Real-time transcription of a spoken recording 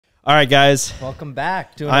All right, guys. Welcome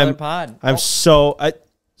back to another pod.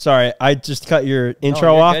 Sorry, I just cut your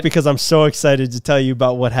intro off good. Because I'm so excited to tell you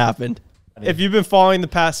about what happened. If you've been following the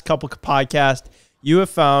past couple podcasts, you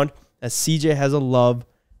have found that CJ has a love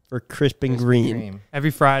for crisp and green.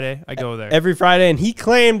 Every Friday, I go there. Every Friday, and he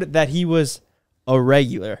claimed that he was a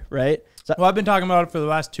regular, right? So, well, I've been talking about it for the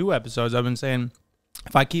last 2 episodes. I've been saying,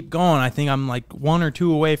 if I keep going, I think I'm like 1 or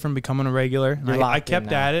 2 away from becoming a regular. I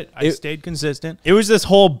kept at it. I stayed consistent. It was this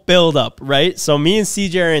whole build-up, right? So me and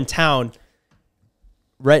CJ are in town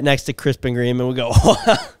right next to Crisp and Green, and we go,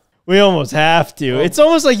 we almost have to. Well, it's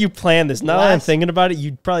almost like you planned this. Now that I'm thinking about it,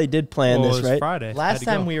 you probably did plan this, right? Friday. Last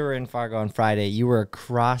time we were in Fargo on Friday, you were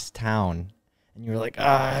across town, and you were like,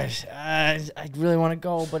 I really want to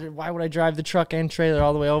go, but why would I drive the truck and trailer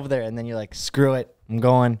all the way over there? And then you're like, screw it, I'm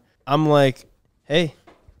going. I'm like, hey,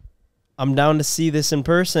 I'm down to see this in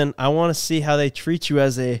person. I want to see how they treat you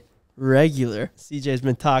as a regular. CJ's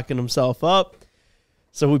been talking himself up.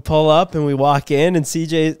 So we pull up and we walk in, and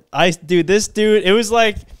this dude, it was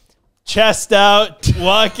like chest out,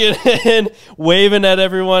 walking in, waving at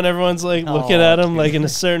everyone. Everyone's like looking at him like in a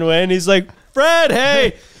certain way. And he's like, Fred,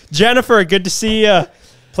 hey, Jennifer, good to see you.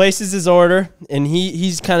 Places his order, and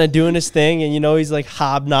he's kind of doing his thing. And, you know, he's like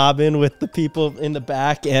hobnobbing with the people in the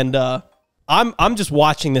back. And, I'm just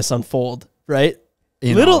watching this unfold, right?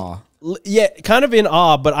 In awe. Yeah, kind of in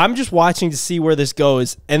awe, but I'm just watching to see where this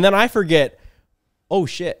goes. And then I forget, oh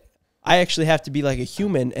shit, I actually have to be like a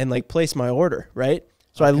human and like place my order, right?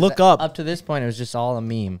 So I look up. Up to this point, it was just all a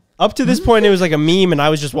meme. Up to this point, it was like a meme, and I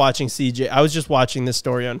was just watching CJ. I was just watching this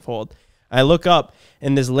story unfold. I look up,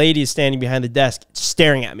 and this lady is standing behind the desk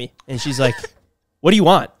staring at me, and she's like, what do you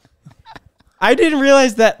want? I didn't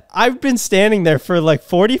realize that I've been standing there for like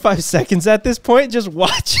 45 seconds at this point, just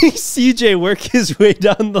watching CJ work his way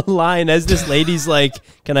down the line as this lady's like,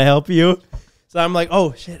 can I help you? So I'm like,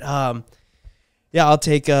 oh, shit. Yeah, I'll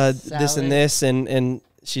take this and this. And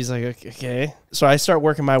she's like, okay. So I start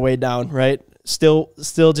working my way down, right? Still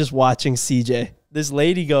just watching CJ. This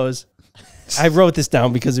lady goes, I wrote this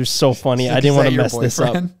down because it was so funny. I didn't want to mess this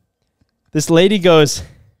up. This lady goes,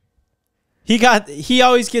 he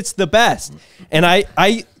always gets the best. And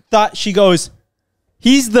I thought she goes,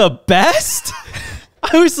 he's the best?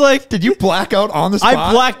 I was like, did you black out on the spot?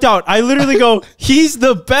 I blacked out. I literally go, he's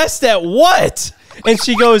the best at what? And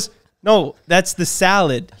she goes, no, that's the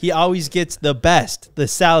salad. He always gets the best. The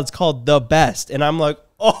salad's called the best. And I'm like,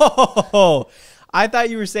 oh, I thought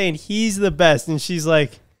you were saying he's the best. And she's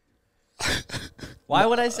like, why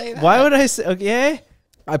would I say that? Why would I say, okay?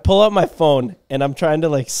 I pull out my phone and I'm trying to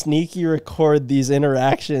like sneaky record these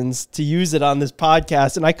interactions to use it on this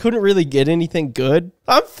podcast, and I couldn't really get anything good.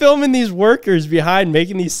 I'm filming these workers behind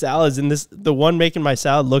making these salads, and the one making my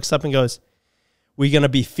salad looks up and goes, we gonna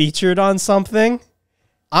be featured on something?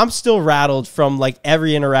 I'm still rattled from like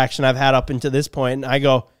every interaction I've had up until this point, and I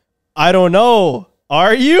go, I don't know.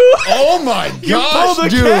 Are you? Oh my gosh,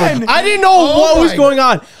 dude. I didn't know what was going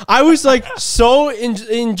on. I was like so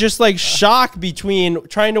in just like shock between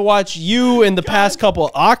trying to watch you and the past couple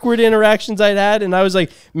awkward interactions I'd had. And I was like,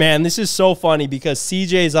 man, this is so funny because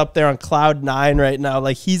CJ's up there on cloud 9 right now.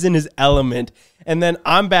 Like he's in his element. And then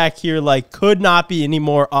I'm back here like could not be any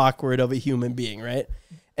more awkward of a human being, right?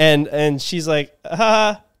 And she's like,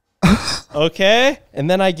 okay. And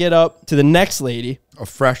then I get up to the next lady. A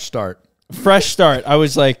fresh start. Fresh start. I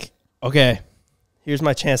was like, okay, here's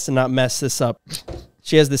my chance to not mess this up.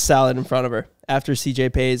 She has this salad in front of her after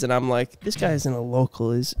CJ pays, and I'm like, this guy isn't a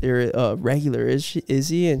local, regular, is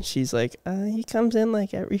he? And she's like, he comes in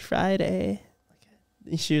like every Friday.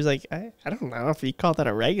 She was like, I don't know if you call that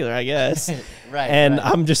a regular, I guess. Right. And right.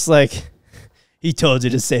 I'm just like, he told you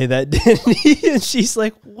to say that, didn't he? And she's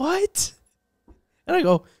like, what? And I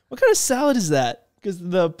go, what kind of salad is that? Because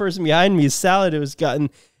the person behind me, salad it was gotten.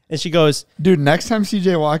 And she goes, dude, next time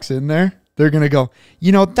CJ walks in there, they're going to go,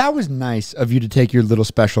 you know, that was nice of you to take your little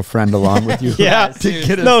special friend along with you. Yeah. To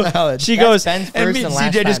get a salad. She goes, and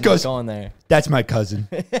CJ just goes, going there. That's my cousin.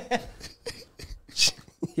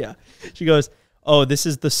 Yeah. She goes, oh, this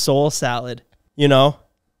is the soul salad. You know,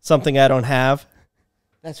 something I don't have.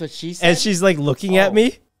 That's what she said? And she's like looking at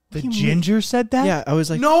me. The ginger said that? Yeah, I was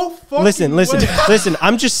like, no fucking listen.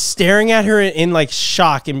 I'm just staring at her in like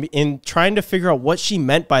shock and trying to figure out what she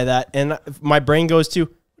meant by that. And my brain goes to,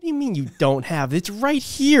 what do you mean you don't have? It's right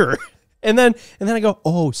here. And then I go,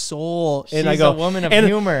 oh, soul. And I go, a woman of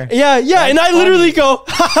humor. Yeah. That's and I funny. Literally go,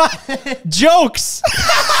 jokes.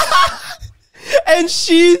 And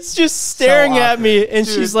she's just staring at me, and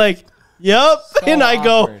dude, she's like, yep. So and I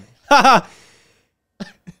awkward. Go, haha.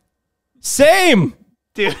 Same.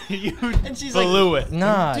 Dude, you and she's blew like, it.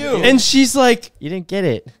 Nah, dude. And she's like, you didn't get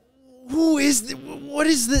it. who is, what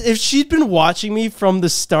is this? If she'd been watching me from the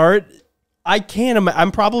start, I can't imagine.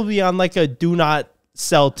 I'm probably on like a do not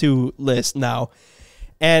sell to list now.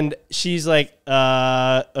 And she's like,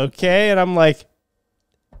 okay. And I'm like,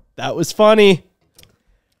 that was funny.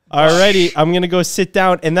 Alrighty, I'm going to go sit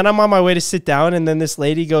down. And then I'm on my way to sit down. And then this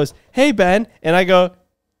lady goes, hey, Ben. And I go,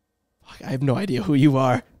 fuck, I have no idea who you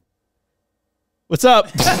are. What's up?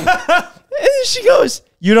 And she goes,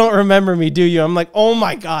 you don't remember me, do you? I'm like, oh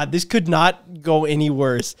my God, this could not go any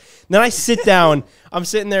worse. And then I sit down. I'm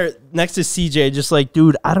sitting there next to CJ, just like,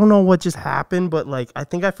 dude, I don't know what just happened, but like, I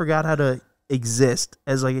think I forgot how to exist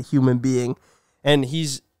as like a human being. And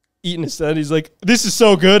he's eating his son. He's like, this is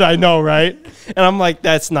so good. I know, right? And I'm like,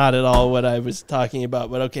 that's not at all what I was talking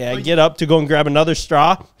about. But okay, I get up to go and grab another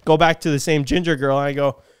straw, go back to the same ginger girl. And I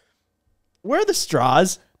go, where are the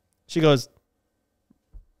straws? She goes,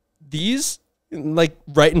 these? Like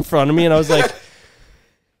right in front of me. And I was like,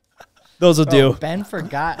 those will do. Ben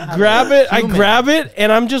forgot how grab it. I grab it. And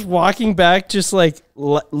I'm just walking back, just like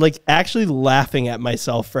actually laughing at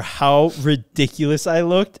myself for how ridiculous I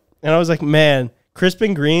looked. And I was like, man,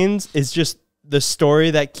 Crispin Greens is just the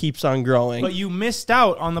story that keeps on growing. But you missed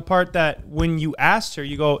out on the part that when you asked her,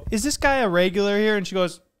 you go, is this guy a regular here? And she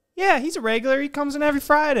goes, yeah, he's a regular. He comes in every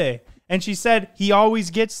Friday. And she said, he always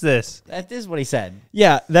gets this. That is what he said.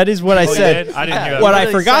 Yeah, that is what I said. I didn't hear that. What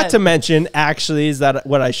I forgot to mention, actually, is that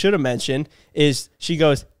what I should have mentioned is she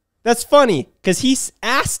goes, that's funny, because he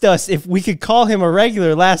asked us if we could call him a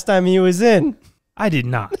regular last time he was in. I did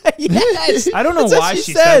not. Yes. I don't know why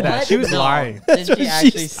she said that. She was lying. Did she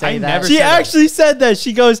actually say that? She actually said that.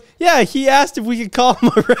 She goes, yeah, he asked if we could call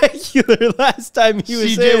him a regular last time he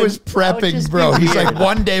was in. CJ was prepping, bro. He's like,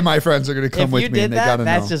 one day my friends are going to come with me and they got to know.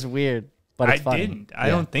 That's just weird. But it's funny. Didn't. I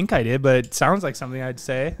don't think I did, but it sounds like something I'd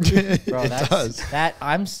say. Bro,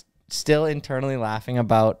 I'm still internally laughing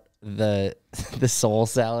about the soul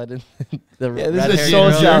salad and this is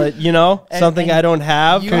soul salad, you know, something I don't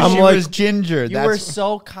have. I'm like, was ginger. You were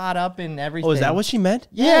so caught up in everything. Oh, is that what she meant?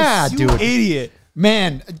 Yeah, yes, dude, idiot.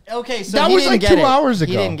 Man, okay, so that was like 2 hours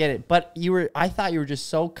ago. He didn't get it, but I thought you were just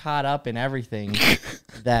so caught up in everything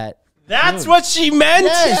that. That's what she meant.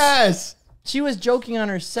 Yes. She was joking on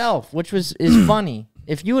herself, which is funny.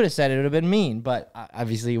 If you would have said it, it would have been mean, but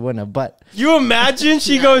obviously you wouldn't have. But you imagine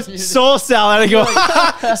she goes soul salad. I go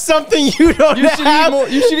something you don't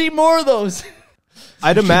have. You should eat more of those.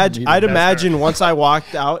 I'd imagine once I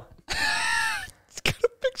walked out. It's got a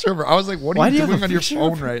picture of her. I was like, "What are you doing on your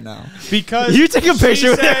phone right now?" Because you took a picture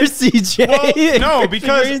with her, CJ. Well, no,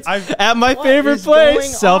 because at my favorite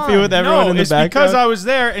place, selfie with everyone in the background. Because I was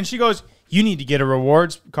there, and she goes, "You need to get a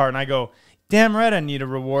rewards card," and I go, damn right I need a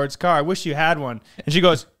rewards card. I wish you had one. And she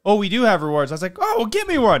goes, oh, we do have rewards. I was like, oh, well, get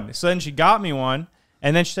me one. So then she got me one.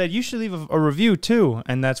 And then she said, you should leave a review too.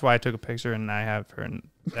 And that's why I took a picture, and I have her in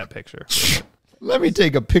that picture. Let me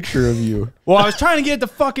take a picture of you. Well, I was trying to get it to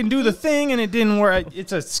fucking do the thing, and it didn't work.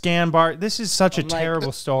 It's a scan bar. This is such a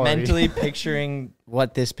terrible story. Mentally picturing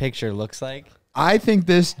what this picture looks like. I think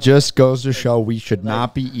this just goes to show we should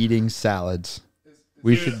not be eating salads.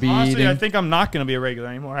 We should be honestly, eating. I think I'm not going to be a regular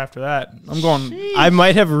anymore after that. I'm going. Jeez. I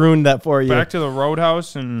might have ruined that for you. Back to the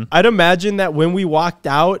Roadhouse, and I'd imagine that when we walked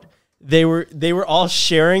out, they were all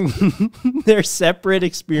sharing their separate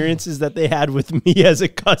experiences that they had with me as a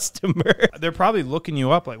customer. They're probably looking you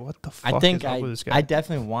up like, what the fuck is up with this guy? I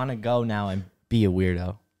definitely want to go now and be a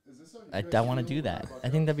weirdo. I want to do that. I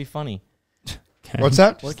think that'd be funny. What's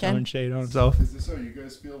that? What Ken? Shade on himself. Is this how you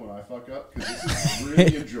guys feel when I fuck up? Because this is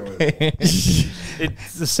really enjoyable.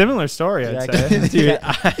 It's a similar story, I'd say. Dude,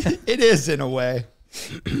 It is in a way.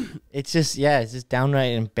 It's just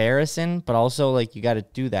downright embarrassing, but also like you got to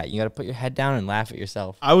do that. You got to put your head down and laugh at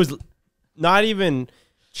yourself. I was not even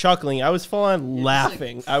chuckling. I was full on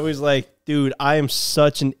laughing. I was like, dude, I am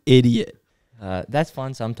such an idiot. That's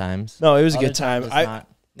fun sometimes. No, it was a Other good time. times it's not.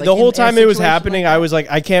 Like the whole in a time it was situation happening, like I was like,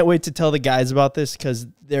 I can't wait to tell the guys about this because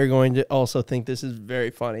they're going to also think this is very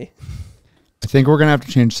funny. I think we're going to have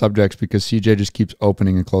to change subjects because CJ just keeps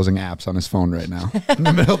opening and closing apps on his phone right now in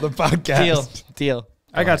the middle of the podcast. Deal.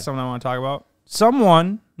 I got something I want to talk about.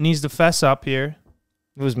 Someone needs to fess up here.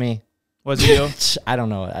 It was me. Was it you? I don't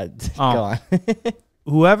know. Go on.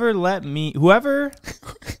 Whoever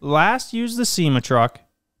last used the SEMA truck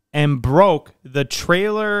and broke the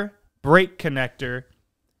trailer brake connector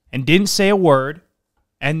and didn't say a word,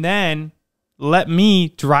 and then let me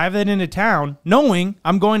drive it into town knowing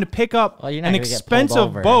I'm going to pick up an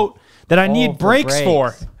expensive boat that I need brakes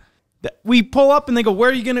for. We pull up and they go,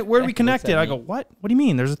 where do we connect it? I go, what? What do you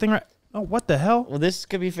mean? There's a thing right. Oh, what the hell? Well, this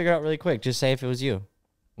could be figured out really quick. Just say if it was you. It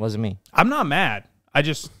wasn't me. I'm not mad. I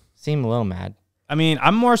just seem a little mad. I mean,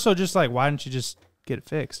 I'm more so just like, why didn't you just get it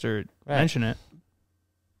fixed or mention it?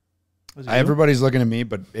 Was it you? Everybody's looking at me,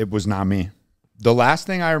 but it was not me. The last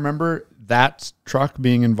thing I remember that truck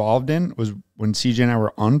being involved in was when CJ and I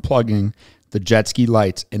were unplugging the jet ski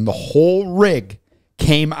lights, and the whole rig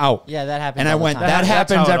came out. Yeah, that happens. And I all the went, time. that That's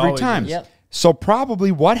happens how it every always time. is. Yep. So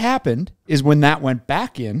probably what happened is when that went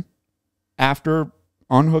back in after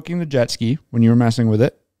unhooking the jet ski, when you were messing with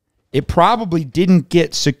it, it probably didn't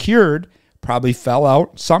get secured, probably fell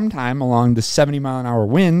out sometime along the 70-mile-an-hour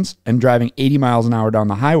winds and driving 80 miles an hour down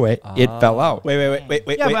the highway. It fell out. Wait. Yeah, wait, but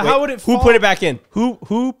wait. how would it Who fall? put it back in?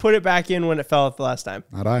 Who put it back in when it fell out the last time?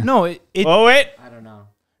 Not I. No, it Oh wait. I don't know.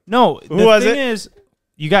 no. Who was thing it? is,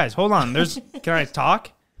 you guys, hold on. Can I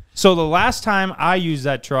talk? So the last time I used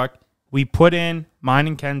that truck, we put in mine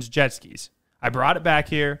and Ken's jet skis. I brought it back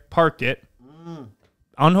here, parked it,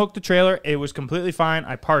 unhooked the trailer. It was completely fine.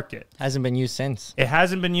 I parked it. Hasn't been used since. It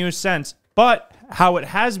hasn't been used since. But how it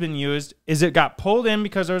has been used is it got pulled in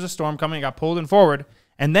because there was a storm coming. It got pulled in forward.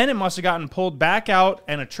 And then it must have gotten pulled back out,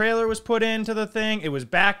 and a trailer was put into the thing. It was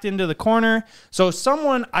backed into the corner. So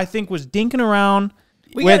someone, I think, was dinking around.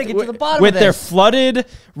 We got to get to the bottom with of their this. flooded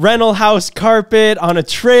rental house carpet on a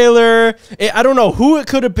trailer. I don't know who it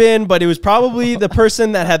could have been, but it was probably the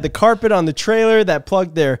person that had the carpet on the trailer that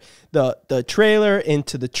plugged the trailer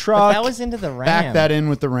into the But truck. that was into the Ram. Back that in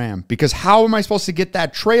with the Ram. Because how am I supposed to get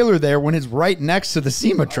that trailer there when it's right next to the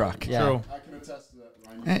SEMA truck? Yeah. True. I can attest to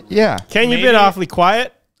that. Ryan. Yeah. Ken, you've Maybe- been awfully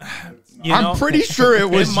quiet. You know? I'm pretty sure it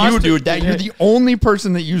was must you, have- dude. That you're the only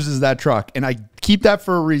person that uses that truck. And I keep that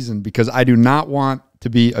for a reason, because I do not want to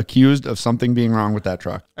be accused of something being wrong with that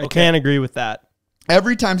truck. I can't agree with that.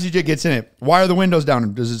 Every time CJ gets in it, why are the windows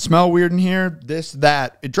down? Does it smell weird in here? This,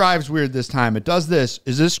 that. It drives weird this time. It does this.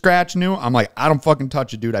 Is this scratch new? I'm like, I don't fucking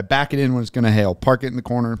touch it, dude. I back it in when it's going to hail. Park it in the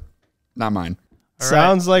corner. Not mine. All right.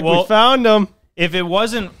 Sounds like Well, we found him. If it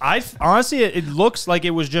wasn't, honestly, it looks like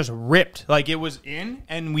it was just ripped. Like it was in,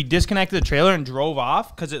 and we disconnected the trailer and drove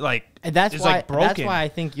off because it And that's is why. like broken. That's why I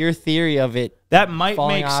think your theory of it That might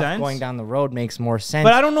falling make off, sense. going down the road makes more sense.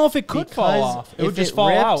 But I don't know if it could fall Because off. It if would just it fall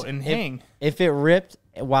ripped- out and if- hang. If it ripped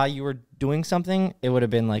while you were doing something, it would have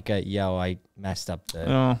been like a yo, I messed up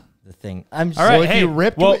Oh. the thing. I'm just All right, if hey, you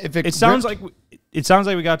ripped- well, if it it sounds ripped-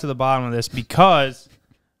 like we got to the bottom of this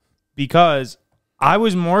because I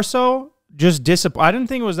was more so just disappointed. I didn't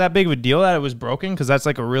think it was that big of a deal that it was broken because that's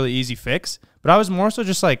like a really easy fix. But I was more so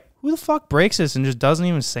just like, who the fuck breaks this and just doesn't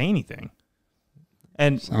even say anything?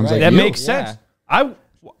 And Sounds like that you. makes sense. How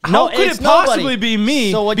No, could it's it possibly nobody. be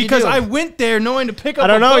me? So what'd you because do? I went there knowing to pick up. I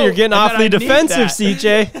don't a know. boat, You're getting and then awfully I need defensive,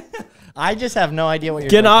 that. CJ. I just have no idea what you're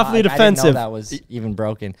Getting doing. awfully I didn't defensive. know that was even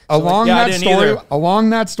broken. Along yeah, I that didn't story, either. along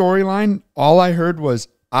that storyline, all I heard was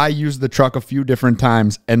I used the truck a few different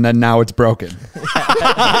times, and then now it's broken.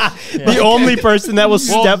 The only person that will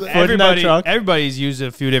step foot in that truck. Everybody's used it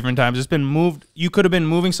a few different times. It's been moved. You could have been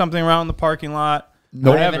moving something around in the parking lot.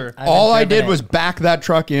 Nope. Whatever. I haven't All I driven did it. was back that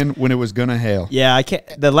truck in when it was gonna hail. Yeah, I can't.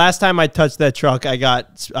 The last time I touched that truck, I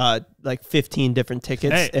got like 15 different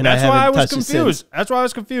tickets, Hey, and that's I why I haven't was touched it since. confused. That's why I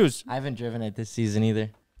was confused. I haven't driven it this season either.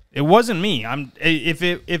 It wasn't me. If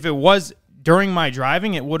it was during my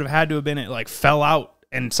driving, it would have had to have been it like fell out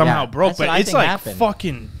and somehow Yeah, broke. that's what But I it's think like happened.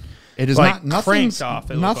 fucking. It is Like, not cranked nothing's off,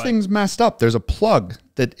 it looked nothing's messed up. There's a plug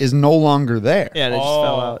that is no longer there. Yeah, and it just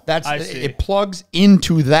fell out. That's I see. it plugs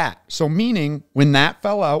into that. So meaning when that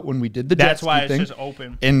fell out, when we did the That's jet why ski it's thing, just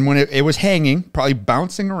open. and when it was hanging, probably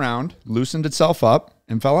bouncing around, loosened itself up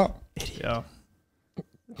and fell out. Yeah,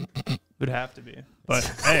 would have to be. But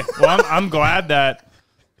hey, well, I'm glad that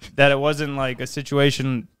it wasn't like a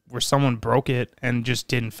situation where someone broke it and just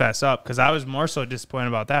didn't fess up. Because I was more so disappointed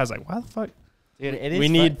about that. I was like, why the fuck? Dude, it is We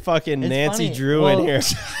need fucking It's Nancy funny. Drew Well, in here.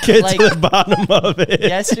 Get like- to the bottom of it.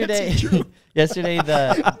 yesterday. Yesterday,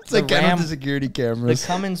 the It's like getting Ram, the security the cameras.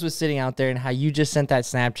 Cummins was sitting out there, and how you just sent that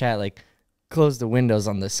Snapchat like, close the windows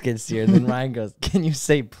on the skid steer. And then Ryan goes, "Can you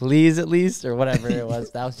say please at least?" or whatever it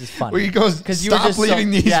was. That was just funny. Where he goes, 'Cause you were stop just so- leaving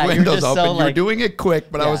these yeah, you were windows just open. so, You're like- doing it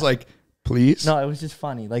quick, but I Yeah. was like, please. No, it was just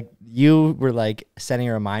funny. Like you were like setting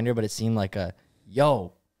a reminder, but it seemed like a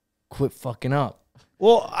yo, quit fucking up.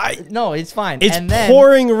 Well, No, it's fine. it's and then,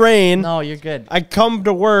 pouring rain. No, you're good. I come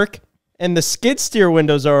to work and the skid steer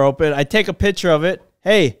windows are open. I take a picture of it.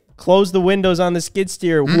 Hey, close the windows on the skid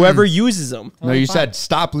steer. Whoever uses them. No, you said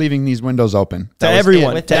stop leaving these windows open. To That was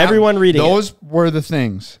everyone. it. To everyone reading it. Those were the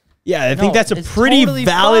things. Yeah, I think No, that's a it's pretty totally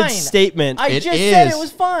valid fine. statement. I It just said is. it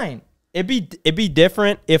was fine. It'd be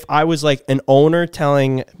different if I was like an owner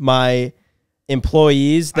telling my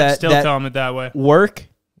employees I that still tell them it that way. work.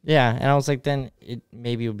 Yeah, and I was like, then it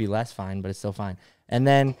maybe it would be less fine, but it's still fine. And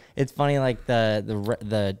then it's funny, like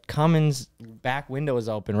the Cummins back window was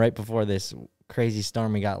open right before this crazy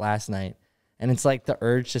storm we got last night, and it's like the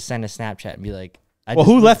urge to send a Snapchat and be like, well,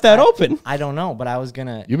 who left that open? I don't know, but I was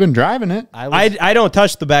gonna. You've been driving it. I don't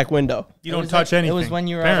touch the back window. You don't touch anything. It was when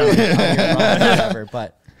you were on your run, whatever,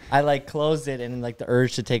 but I like closed it, and like the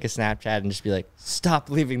urge to take a Snapchat and just be like, stop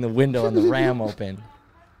leaving the window and the Ram open.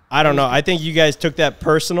 I don't know. I think you guys took that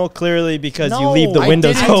personal, clearly, because you No, leave the I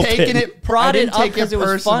windows open. Brought it up because it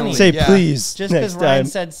was funny. Say please. Just because Ryan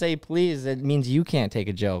said say please, it means you can't take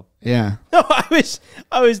a joke. Yeah. No,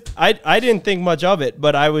 I didn't think much of it,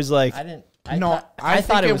 but I was like, I didn't. I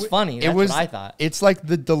thought think it was funny. That's what I thought. It's like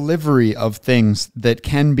the delivery of things that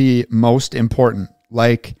can be most important.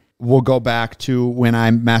 Like, we'll go back to when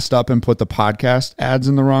I messed up and put the podcast ads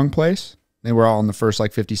in the wrong place. They were all in the first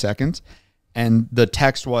like 50 seconds. And the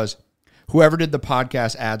text was, whoever did the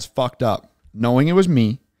podcast ads fucked up, knowing it was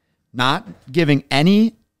me, not giving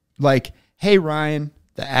any like, hey, Ryan,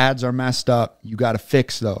 the ads are messed up. You got to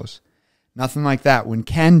fix those. Nothing like that. When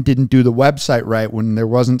Ken didn't do the website right, when there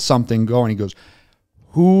wasn't something going, he goes,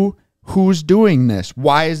 who's doing this?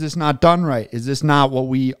 Why is this not done right? Is this not what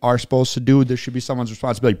we are supposed to do? This should be someone's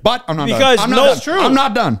responsibility. But I'm not done. Because no, it's true. I'm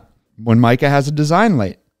not done. When Micah has a design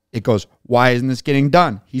late, it goes, why isn't this getting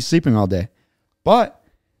done? He's sleeping all day. But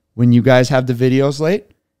when you guys have the videos late,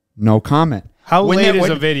 no comment. How late is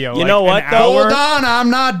a video? You know what, though? Hold on, I'm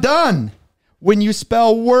not done. When you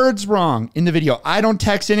spell words wrong in the video, I don't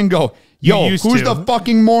text in and go, yo, who's the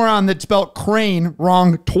fucking moron that spelled crane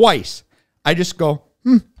wrong twice? I just go,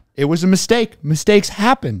 it was a mistake. Mistakes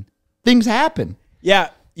happen. Things happen. Yeah,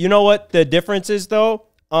 you know what the difference is, though?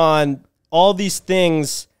 On all these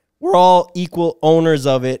things, we're all equal owners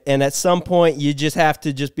of it, and at some point, you just have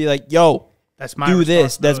to just be like, yo, that's my do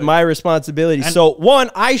this. That's my responsibility. And so,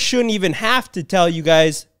 one, I shouldn't even have to tell you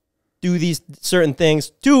guys do these certain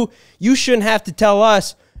things. Two, you shouldn't have to tell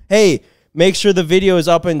us, hey, make sure the video is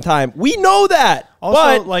up in time. We know that. Also,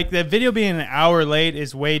 but like the video being an hour late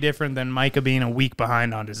is way different than Micah being a week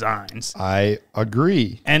behind on designs. I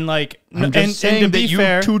agree. And like, I'm just saying and to that be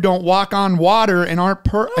fair, you two don't walk on water and aren't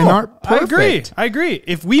perfect. I agree.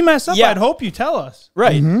 If we mess up, I'd hope you tell us.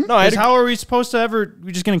 right. No, Because how are we supposed to ever?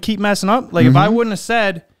 We're just gonna keep messing up. Like if I wouldn't have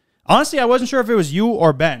said. Honestly, I wasn't sure if it was you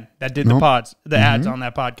or Ben that did the ads on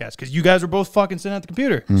that podcast because you guys were both fucking sitting at the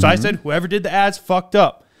computer. So I said, whoever did the ads fucked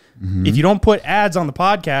up. If you don't put ads on the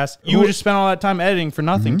podcast, you would just spend all that time editing for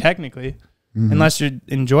nothing, technically, unless you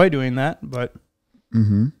enjoy doing that. But I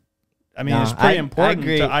mean, it's pretty important.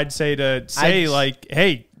 I'd say to say like,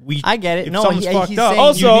 hey, I get it. If No, someone's fucked up,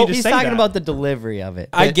 also, you need to he's say talking that. about the delivery of it.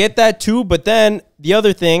 I get that too, but then the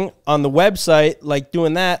other thing on the website, like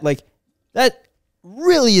doing that, like that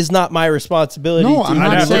really is not my responsibility. No, I'm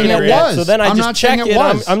not saying it was. So then I I'm just not check saying it. it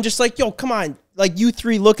was. I'm just like, yo, come on. Like you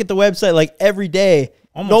three look at the website like every day.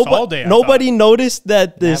 Almost all day, I Nobody noticed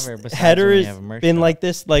that this Never, besides header when you has have a merch been shop. like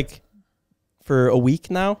this like for a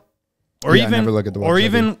week now. Or Yeah, I even never look at the or website,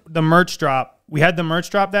 even the merch drop. We had the merch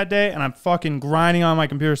drop that day, and I'm fucking grinding on my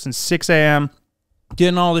computer since 6 a.m.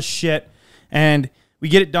 getting all this shit, and we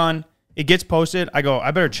get it done. It gets posted. I go,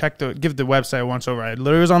 I better give the website a once over. I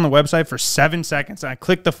literally was on the website for 7 seconds, and I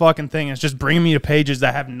click the fucking thing, and it's just bringing me to pages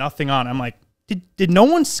that have nothing on. I'm like, did no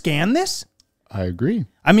one scan this? I agree.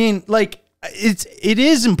 I mean, like, it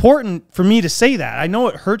is important for me to say that. I know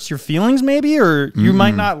it hurts your feelings, maybe, or you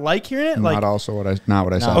might not like hearing it. Like, Not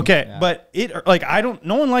what I said. okay, but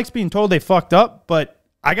no one likes being told they fucked up, but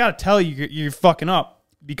I gotta tell you, you're fucking up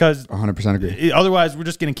because 100% agree. otherwise we're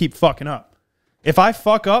just gonna keep fucking up. If I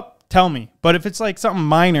fuck up, tell me. But if it's like something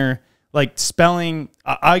minor, like spelling,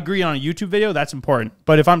 I agree on a YouTube video, that's important.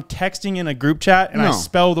 But if I'm texting in a group chat and I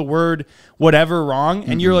spell the word whatever wrong,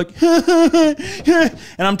 and you're like,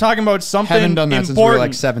 and I'm talking about something Haven't done that important. since we were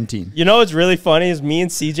like 17. You know what's really funny is me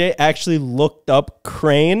and CJ actually looked up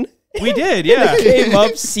crane. We did, yeah. It came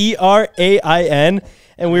up CRAIN,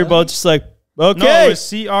 and we were both just like, okay. No, it was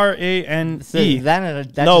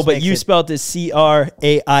CRANE. No, but you spelled it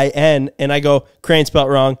CRAIN, and I go, crane spelled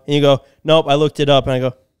wrong. And you go, nope, I looked it up. And I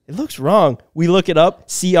go, it looks wrong. We look it up,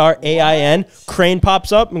 CRAIN, crane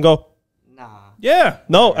pops up and go, Yeah.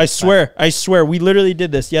 no, I swear. We literally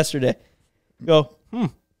did this yesterday. Go,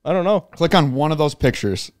 I don't know. Click on one of those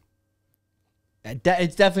pictures.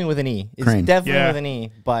 It's definitely with an E. It's Crane. definitely with an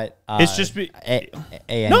E, but It's just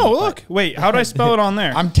No, look. Wait, how do I spell it on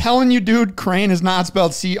there? I'm telling you, dude, crane is not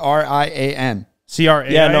spelled CRIAN.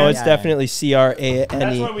 CRAIN. Yeah, no, it's Yeah. definitely CRANE.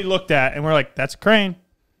 That's what we looked at, and we're like, that's a crane.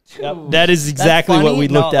 That is exactly what we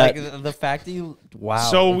looked at. Like, the fact that you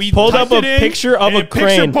So we pulled typed up a it in, picture of and a Picture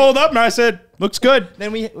crane. pulled up, and I said, Looks good.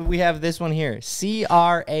 Then we have this one here.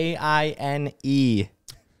 Craine.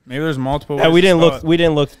 Maybe there's multiple. Yeah, ways we to didn't spell look. it. We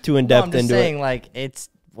didn't look too in No, depth I'm just into saying, it. like, it's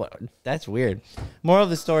that's weird. Moral of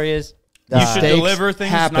the story is You should Mistakes deliver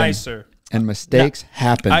things happen. nicer. And mistakes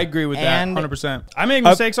happen. I agree with that, And- 100%. I make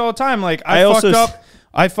mistakes all the time. Like I also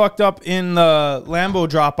I fucked up in the Lambo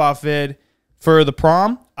drop-off vid for the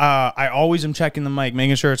prom. I always am checking the mic,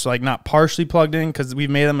 making sure it's like not partially plugged in because we've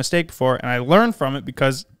made a mistake before, and I learned from it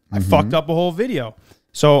because I fucked up a whole video.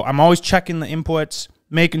 So I'm always checking the inputs,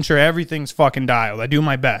 making sure everything's fucking dialed. I do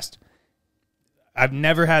my best. I've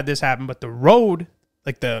never had this happen, but the Rode,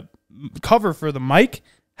 like the cover for the mic,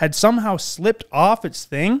 had somehow slipped off its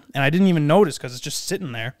thing, and I didn't even notice because it's just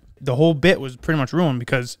sitting there. The whole bit was pretty much ruined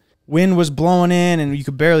because wind was blowing in, and you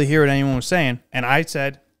could barely hear what anyone was saying. And I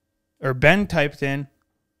said, or Ben typed in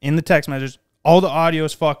the text message, all the audio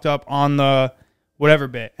is fucked up on the whatever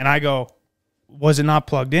bit. And I go, was it not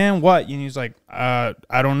plugged in? What? And he's like, I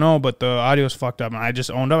don't know, but the audio is fucked up. And I just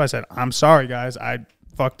owned up. I said, I'm sorry, guys. I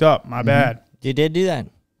fucked up. My bad. You did do that.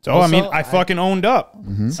 So, Also, I mean, I fucking owned up.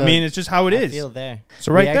 So I mean, it's just how it I is. feel there.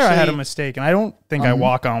 So right We there, I had a actually- mistake. And I don't think I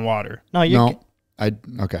walk on water. No, you're No,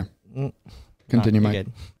 okay. Continue, you're Mike.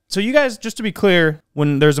 good. So you guys, just to be clear,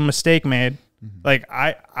 when there's a mistake made, like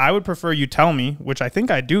I would prefer you tell me, which I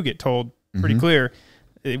think I do get told pretty clear,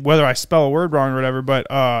 whether I spell a word wrong or whatever. But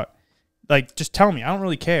like, just tell me. I don't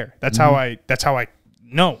really care. That's how I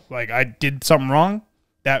know. Like, I did something wrong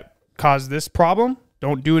that caused this problem.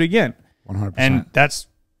 Don't do it again. 100%. And that's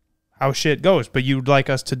how shit goes. But you'd like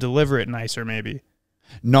us to deliver it nicer, maybe.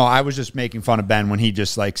 No, I was just making fun of Ben when he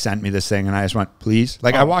just like sent me this thing, and I just went, please.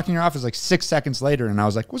 Like I walked in your office like 6 seconds later, and I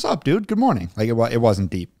was like, "What's up, dude? Good morning." Like it wasn't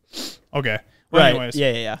deep. Okay. Well, Right. anyways,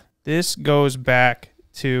 Yeah. this goes back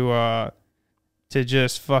to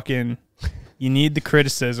just fucking. You need the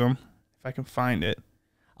criticism. If I can find it.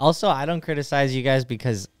 Also, I don't criticize you guys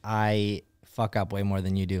because I fuck up way more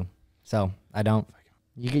than you do. So I don't.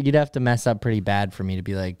 You'd have to mess up pretty bad for me to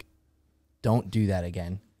be like, don't do that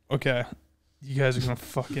again. Okay. You guys are going to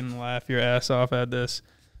fucking laugh your ass off at this.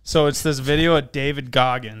 So it's this video of David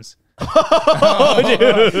Goggins.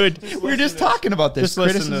 Oh, dude. We were just talking about this. Just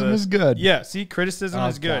listen to Criticism this. is good. Yeah, see, criticism Oh,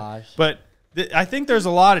 is good. gosh. But I think there's a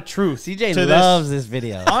lot of truth. CJ to loves this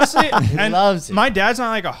video. Honestly, and loves it. my dad's not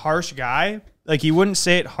like a harsh guy. Like, he wouldn't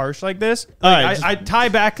say it harsh like this. All Like, right, I tie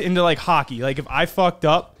back into like hockey. Like, if I fucked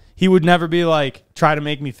up, he would never be like, try to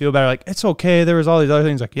make me feel better. Like, it's okay. There was all these other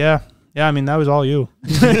things. Like, yeah, I mean, that was all you.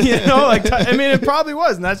 You know, like, I mean, it probably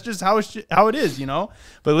was. And that's just how it is, you know?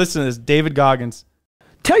 But listen to this. David Goggins.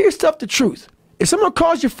 Tell yourself the truth. If someone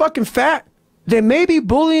calls you fucking fat, they may be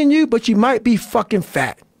bullying you, but you might be fucking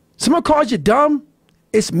fat. Someone calls you dumb,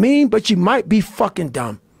 it's mean, but you might be fucking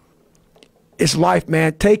dumb. It's life,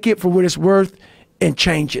 man. Take it for what it's worth and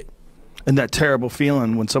change it. And that terrible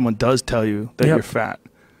feeling when someone does tell you that Yep. you're fat,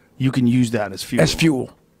 you can use that as fuel. As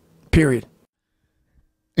fuel. Period.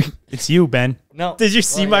 It's you, Ben. No. Did you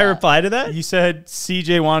see Well, my yeah. reply to that? You said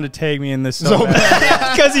CJ wanted to tag me in this so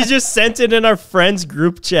bad. Because he just sent it in our friends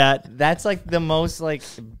group chat. That's like the most like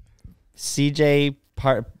CJ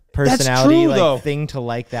personality true, like though. thing to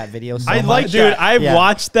like that video so I much. like Dude, I Yeah.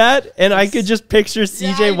 watched that and I could just picture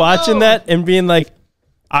CJ watching that and being like,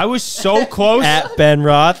 I was so close. at Ben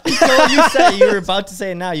Roth. So you said you were about to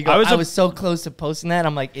say it now. You go. I I was was, a- so close to posting that.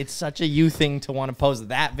 I'm like, it's such a you thing to want to post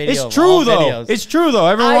that video. It's of true all though. videos. It's true though.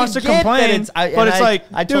 Everyone I wants to get that complain, but it's like,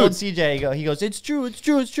 I dude, told CJ. He goes, it's true, it's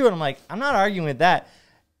true, it's true. And I'm like, I'm not arguing with that.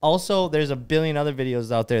 Also, there's a billion other videos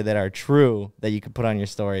out there that are true that you could put on your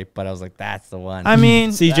story. But I was like, that's the one. I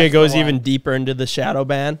mean, CJ That's goes the one. even deeper into the shadow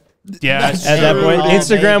ban. yeah, At that True. point, Oh,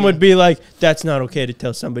 Instagram maybe. would be like, that's not okay to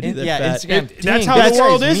tell somebody they're yeah, fat. Instagram. that's Dang, how that the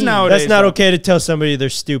world guy's is mean. nowadays. That's not though. okay to tell somebody they're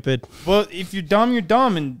stupid. Well, if you're dumb, you're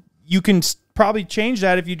dumb, and you can probably change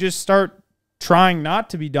that if you just start trying not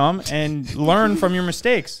to be dumb and learn from your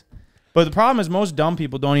mistakes. But the problem is most dumb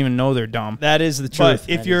people don't even know they're dumb. That is the But truth.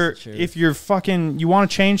 if That you're is the truth. if you're fucking you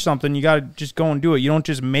want to change something, you got to just go and do it. You don't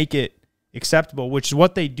just make it acceptable, which is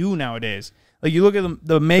what they do nowadays. Like, you look at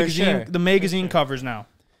the magazine sure. the magazine covers now.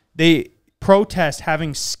 They protest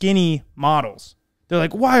having skinny models. They're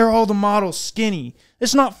like, "Why are all the models skinny?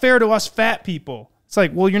 It's not fair to us fat people." It's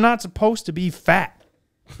like, "Well, you're not supposed to be fat."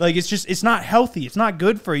 Like, it's not healthy. It's not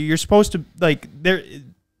good for you. You're supposed to, like,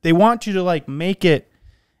 they want you to like make it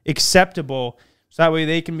acceptable so that way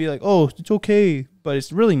they can be like, oh, it's okay, but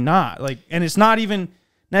it's really not. Like, and it's not even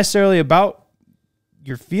necessarily about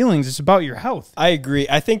your feelings, it's about your health. I agree.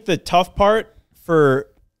 I think the tough part for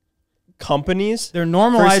companies, They're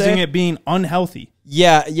normalizing se? it being unhealthy.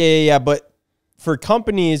 yeah. But for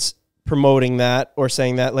companies promoting that or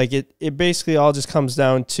saying that, like, it basically all just comes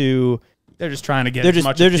down to They're just trying to get they're as just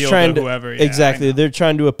much they're just appeal trying to to whoever. Yeah, exactly. They're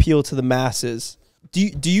trying to appeal to the masses. Do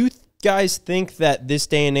you guys think that this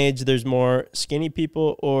day and age there's more skinny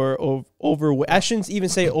people or overweight? I shouldn't even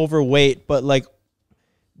say overweight, but like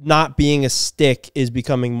not being a stick is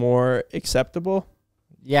becoming more acceptable.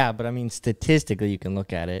 Yeah, but I mean, statistically, you can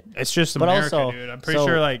look at it. It's just But America, also, dude. I'm pretty so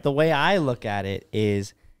sure like the way I look at it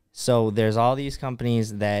is, so there's all these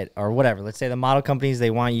companies that, or whatever, let's say the model companies,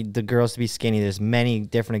 they want you, the girls to be skinny. There's many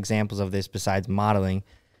different examples of this besides modeling.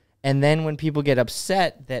 And then when people get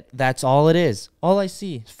upset that that's all it is, all I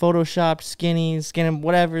see is Photoshopped, skinny,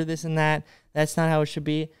 whatever, this and that, that's not how it should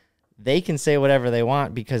be. They can say whatever they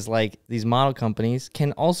want because like these model companies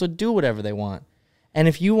can also do whatever they want. And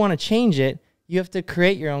if you want to change it, you have to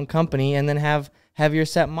create your own company and then have your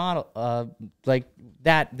set model, like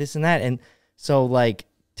that, this and that. And so like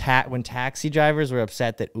when taxi drivers were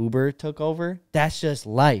upset that Uber took over, that's just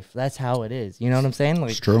life. That's how it is. You know what I'm saying?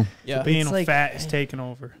 Like, It's true. Yeah. being it's like- fat is taking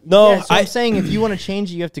over. No, yeah, so I'm saying if you want to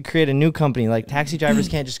change it, you have to create a new company. Like taxi drivers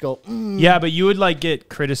can't just go, Yeah, but you would like get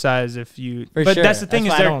criticized if you. For but sure. that's the thing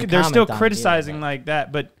That's is why I don't they're still comment on it criticizing either, like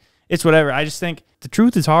that, but it's whatever. I just think the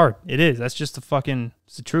truth is hard. It is. That's just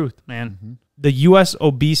it's the truth, man. The U.S.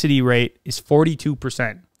 obesity rate is 42%,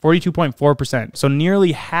 42.4%. So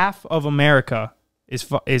nearly half of America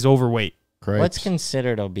is overweight. Correct. what's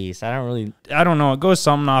considered obese? I I don't know. It goes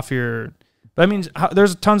something off your. But I mean,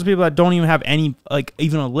 there's tons of people that don't even have any, like,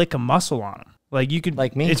 even a lick of muscle on them. Like you could,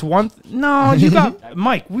 Like me? It's one. No, you got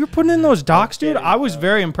Mike. We were putting in those docs, dude. I was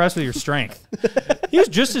very impressed with your strength. He was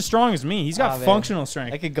just as strong as me. He's got Oh, man. functional I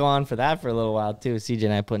strength. could go on for that for a little while too. CJ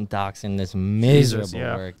and I putting docs in this miserable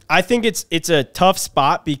yeah. work. I think it's a tough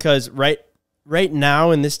spot because right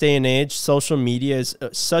now in this day and age, social media is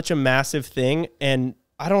such a massive thing, and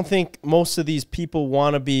I don't think most of these people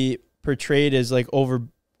want to be portrayed as like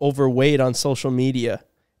overweight on social media,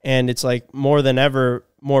 and it's like more than ever,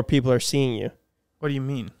 more people are seeing you. What do you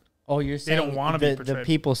mean? Oh, you're saying don't wanna be the portrayed.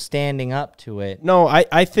 people standing up to it, No,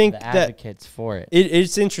 I think the that advocates for it.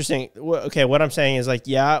 it's interesting. Okay, what I'm saying is like,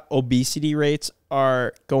 yeah, obesity rates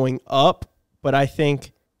are going up, but I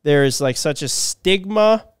think there's like such a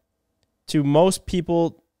stigma to most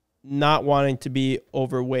people not wanting to be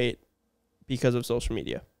overweight because of social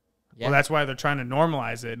media. Yeah. Well, that's why they're trying to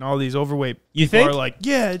normalize it, and all these overweight You people think? are like,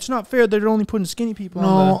 yeah, it's not fair. They're only putting skinny people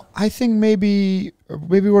on No, I think maybe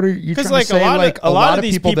what are you trying Because like to say? a lot of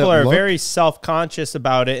these people that are look- very self-conscious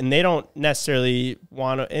about it, and they don't necessarily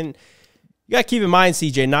want to. And you got to keep in mind,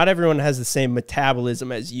 CJ, not everyone has the same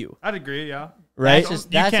metabolism as you, I'd agree, yeah. right? That's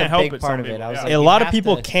You can't a help big it, part some of it. people, I was yeah. like, A you lot of have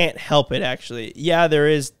people to- can't help it, actually. Yeah, there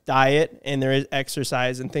is diet and there is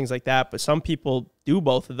exercise and things like that, but some people do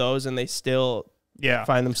both of those and they still Yeah.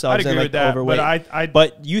 find I'd themselves agree in like with that, overweight. but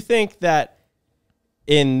But you think that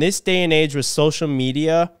in this day and age with social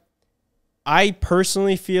media, I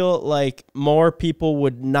personally feel like more people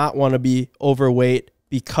would not want to be overweight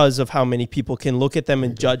because of how many people can look at them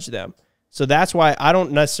and judge them. So that's why I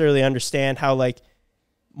don't necessarily understand how like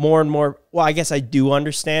more and more, well, I guess I do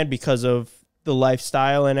understand because of the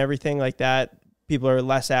lifestyle and everything like that. People are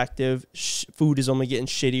less active. Food is only getting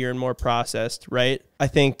shittier and more processed, right? I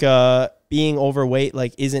think being overweight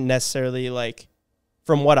like isn't necessarily like,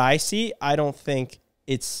 from what I see, I don't think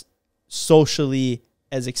it's socially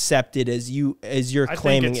as accepted as you're I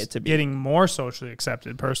claiming think it's it to be. getting more socially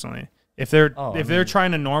accepted personally. If they're they're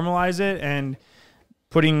trying to normalize it and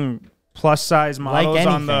putting plus size models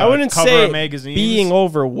on the I wouldn't cover say of magazines. being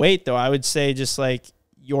overweight though. I would say just like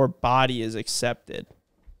your body is accepted.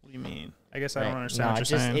 What do you mean? I guess I don't Right. understand No, what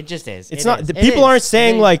you're saying. It just is. It's It not. is. The It people is. aren't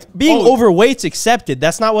saying It is. like being Oh. overweight's accepted.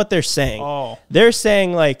 That's not what they're saying. Oh. They're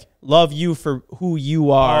saying like love you for who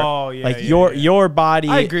you are. Oh, yeah, like yeah, your body.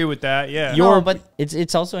 I agree with that. Yeah. No, but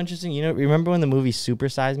it's also interesting. You know, remember when the movie Super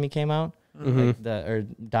Size Me came out? Mm-hmm. Like the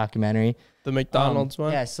documentary. The McDonald's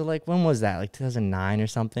one. Yeah, so like when was that? Like 2009 or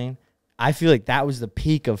something? I feel like that was the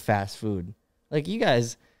peak of fast food. Like you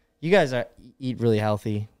guys eat really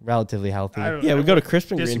healthy, relatively healthy. Yeah, we go to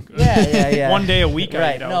Crisp and Green. Yeah. One day a week I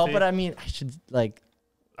Right. eat No, healthy. but I mean, I should like,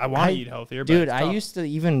 I want to eat healthier. But dude, it's I tough. used to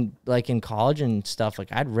even like in college and stuff. Like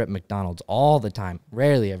I'd rip McDonald's all the time.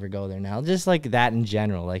 Rarely ever go there now. Just like that in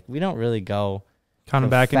general. Like we don't really go. kind for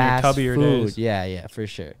of back in your fast tubbier food. days. Yeah, for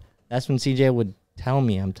sure. That's when CJ would tell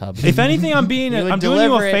me I'm tubby. If anything, I'm doing you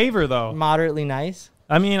deliver a it favor though. Moderately nice.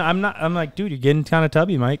 I mean, I'm like, dude, you're getting kind of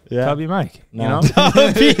tubby, Mike. Yeah. Tubby Mike. No. You know?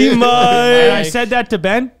 Tubby And I Mike. said that to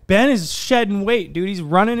Ben. Ben is shedding weight, dude. He's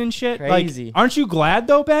running and shit. Crazy. Like, aren't you glad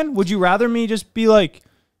though, Ben? Would you rather me just be like,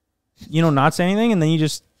 not say anything, and then you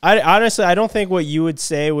just I honestly, I don't think what you would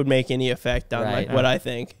say would make any effect on Right. like what I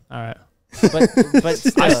think. all right? But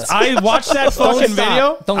still, I watched that fucking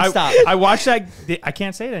video. Don't stop. I watched that. I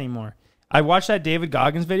can't say it anymore. I watched that David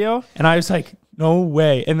Goggins video, and I was like, no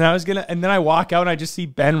way. And then I walk out, and I just see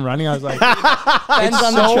Ben running. I was like, it's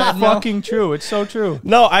on the so treadmill. fucking true. It's so true.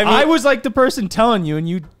 No, I mean, I was like the person telling you, and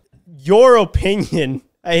you. your opinion,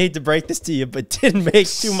 I hate to break this to you, but didn't make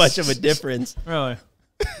too much of a difference. Really?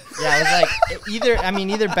 Yeah, I was like,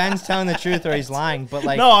 either Ben's telling the truth or he's lying. But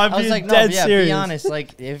like, No, I'm I was being like, dead no, yeah, serious. be honest.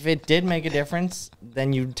 Like, if it did make a difference,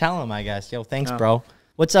 then you tell him, I guess. Yo, thanks, bro.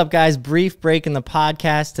 What's up, guys? Brief break in the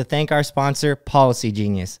podcast to thank our sponsor, Policy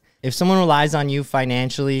Genius. If someone relies on you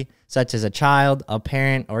financially, such as a child, a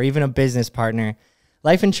parent, or even a business partner,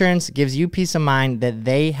 life insurance gives you peace of mind that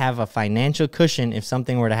they have a financial cushion if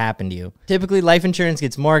something were to happen to you. Typically, life insurance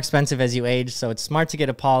gets more expensive as you age, so it's smart to get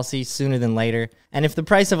a policy sooner than later. And if the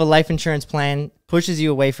price of a life insurance plan pushes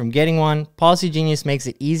you away from getting one, Policy Genius makes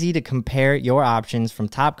it easy to compare your options from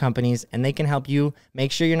top companies, and they can help you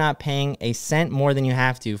make sure you're not paying a cent more than you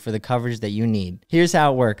have to for the coverage that you need. Here's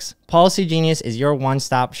how it works. Policy Genius is your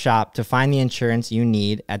one-stop shop to find the insurance you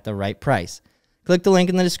need at the right price. Click the link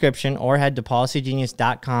in the description or head to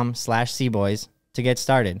policygenius.com/cboys to get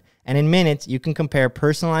started. And in minutes, you can compare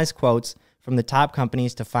personalized quotes from the top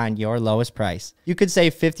companies to find your lowest price. You could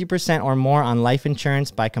save 50% or more on life insurance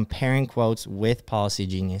by comparing quotes with Policy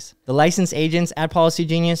Genius. The licensed agents at Policy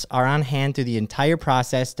Genius are on hand through the entire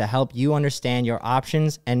process to help you understand your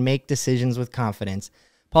options and make decisions with confidence.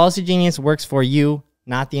 Policy Genius works for you,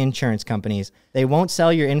 not the insurance companies. They won't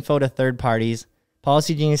sell your info to third parties.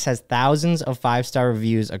 Policy Genius has thousands of 5-star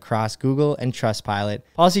reviews across Google and Trustpilot.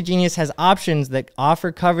 Policy Genius has options that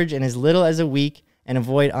offer coverage in as little as a week and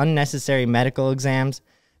avoid unnecessary medical exams.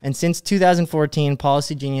 And since 2014,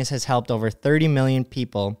 Policy Genius has helped over 30 million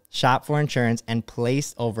people shop for insurance and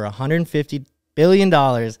placed over $150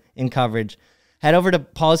 billion in coverage. Head over to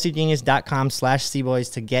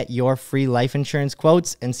policygenius.com/cboys to get your free life insurance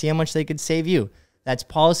quotes and see how much they could save you. That's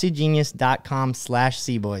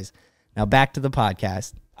policygenius.com/cboys. Now back to the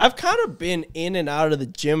podcast. I've kind of been in and out of the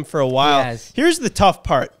gym for a while. Yes. Here's the tough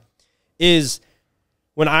part is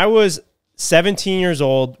when I was 17 years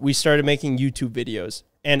old, we started making YouTube videos.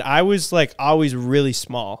 And I was like always really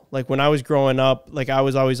small. Like when I was growing up, like I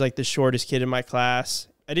was always like the shortest kid in my class.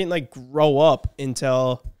 I didn't like grow up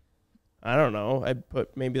until, I don't know, I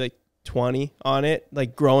put maybe like 20 on it,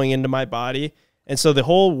 like growing into my body. And so the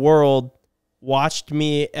whole world watched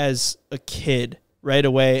me as a kid right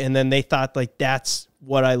away, and then they thought like that's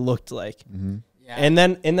what I looked like. Yeah. And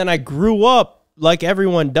then I grew up like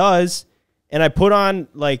everyone does, and I put on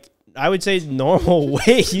like I would say normal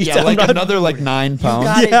weight. Yeah, like another like 9 pounds.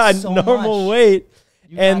 got it yeah, so normal much. weight.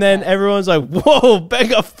 You got And then that. everyone's like, "Whoa, Ben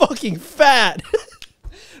got fucking fat."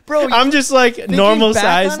 Bro, I'm just like normal back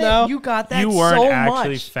size on it, now. you got that You weren't so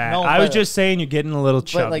actually much. fat. No, I was but- just saying you're getting a little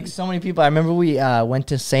chubby. But like so many people, I remember we went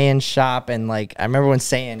to Sayan's shop, and like I remember when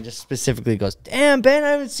Sayan just specifically goes, "Damn, Ben, I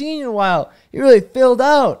haven't seen you in a while. You really filled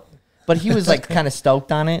out." But he was like kind of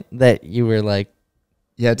stoked on it that you were like,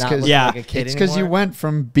 Yeah, it's not because looking Yeah. like a kid it's because you anymore. went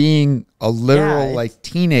from being a literal it's like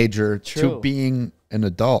teenager true. to being an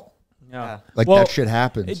adult. yeah. Like Well, that shit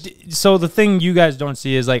happens. So the thing you guys don't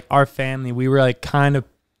see is like our family. We were like kind of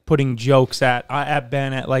putting jokes at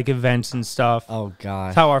Ben at like events and stuff. Oh god,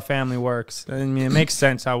 That's how our family works. I mean, it makes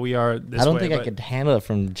sense how we are this I don't way, think I but- could handle it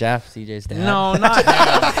from Jeff, CJ's dad. No, not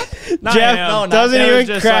him. Not Jeff him. doesn't It was even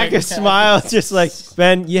just crack like- a smile. Just like,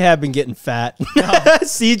 Ben, you have been getting fat.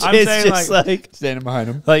 CJ's I'm saying, just like Standing behind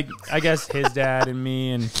him. Like, I guess his dad and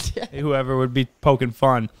me and whoever would be poking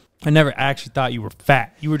fun. I never actually thought you were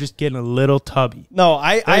fat. You were just getting a little tubby. no,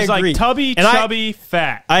 I It's agree. like tubby, And chubby,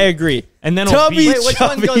 fat. I agree. And then Tubby, obese. Wait, which one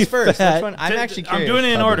chubby, goes first? fat. Which one? I'm actually curious. I'm doing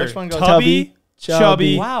it in order. Which one goes Tubby, Tubby,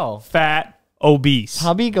 chubby, Wow. fat, obese.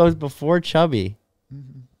 Tubby goes before chubby.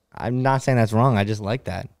 I'm not saying that's wrong. I just like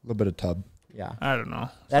that. A little bit of tub. Yeah. I don't know.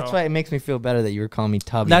 That's So- why it makes me feel better that you were calling me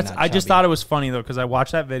Tubby. That's. not I just Chubby. thought it was funny though because I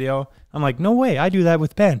watched that video. I'm like, no way, I do that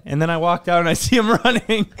with Ben. And then I walked out and I see him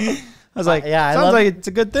running. I was like, yeah, I sounds love- like it's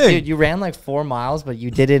a good thing. Dude, you ran like 4 miles, but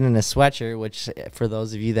you did it in a sweatshirt, which for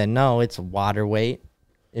those of you that know, it's water weight,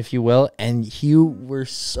 if you will. And you were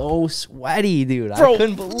so sweaty, dude. Bro, I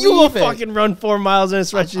couldn't believe you will it. fucking run 4 miles in a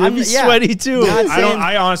sweatshirt. You'd I'm- be yeah. sweaty too. Not I don't. saying-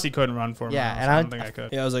 I honestly couldn't run 4 Yeah, miles. and I don't think I could.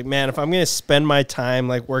 Yeah, I was like, man, if I'm gonna spend my time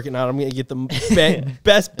like working out, I'm gonna get the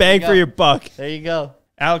best bang go. for your buck. There you go.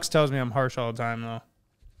 Alex tells me I'm harsh all the time though.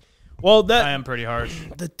 Well, I am pretty harsh.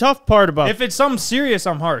 the tough part about If it's something serious,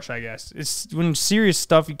 I'm harsh. I guess it's when serious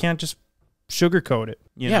stuff you can't just sugarcoat it.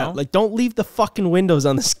 You know, like don't leave the fucking windows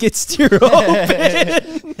on the skid steer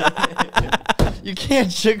open. You can't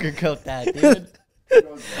sugarcoat that, dude.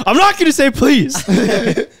 I'm not going to say please.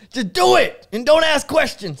 Just do it and don't ask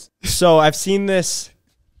questions. So I've seen this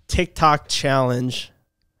TikTok challenge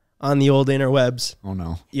on the old interwebs. Oh,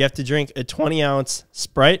 no. You have to drink a 20-ounce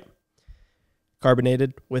Sprite,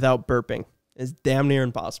 carbonated, without burping. It's damn near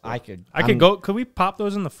impossible. I could go. Could we pop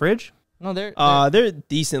those in the fridge? No, they're they're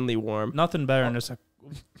decently warm. Nothing better than just a.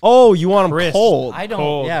 Oh, you want them Crisp. cold? I don't.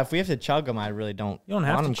 Cold. Yeah, if we have to chug them, I really don't. You don't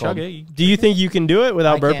have want to them chug cold. it. Do you think you can do it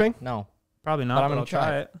without I burping? can't, no. Probably not. But I'm But gonna I'll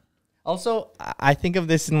try it. Also, I think of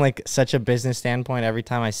this in like such a business standpoint. Every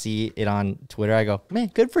time I see it on Twitter, I go, man,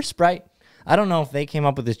 good for Sprite. I don't know if they came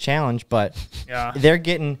up with this challenge, but Yeah. they're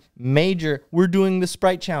getting major. We're doing the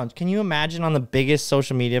Sprite challenge. Can you imagine on the biggest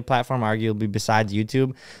social media platform, arguably besides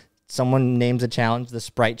YouTube, someone names a challenge, the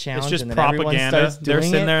Sprite challenge? It's just and then everyone propaganda. starts They're doing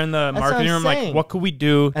sitting it? there in the That's marketing what room, I'm like, saying. what could we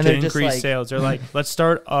do And to they're just increase like- sales? They're like, let's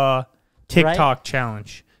start a TikTok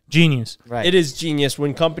challenge. Genius. Right. It is genius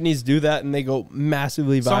when companies do that and they go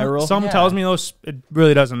massively viral. Some Yeah. tells me those it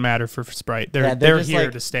really doesn't matter for Sprite. They're Yeah, they're just here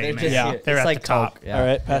like- to stay, they're man. just Yeah, here. they're It's at like the top. Coke, yeah. All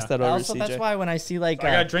right, pass Yeah. that over Also, to that's CJ. why when I see like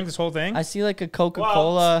I gotta drink this whole thing. I see like a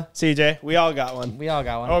Coca-Cola. CJ, we all got one. We all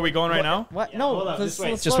got one. Oh, are we going right now? What? No, Hold on, let's- just wait.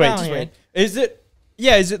 let's Just slow wait. down Just here. wait. Is it?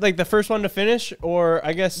 Yeah. Is it like the first one to finish, or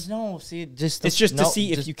I guess No, see, just it's just to no, see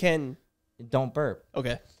if just you can? don't burp.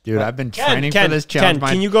 Okay. Dude, I've been training for this Ken,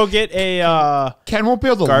 challenge. can you go get a? Ken won't be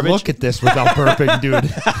able to Garbage? look at this without burping,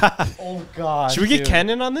 dude. Oh God! Should we get Ken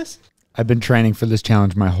in on this? I've been training for this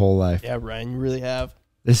challenge my whole life. Yeah, Ryan, you really have.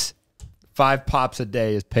 This 5 pops a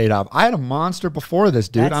day is paid off. I had a monster before this,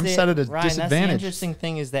 dude. I'm set at a Ryan, That's the disadvantage. interesting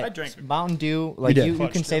thing is I that drank- Mountain Dew, like did. you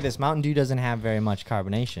can say this, Mountain Dew doesn't have very much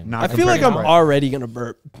carbonation. Not I feel like I'm compared to already gonna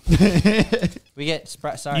burp. We get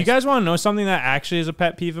sorry. You guys want to know something that actually is a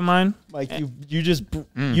pet peeve of mine? Like you just broke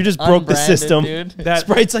the Unbranded, system. dude. That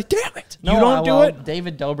Sprite's like, damn it. No, you don't do well, it?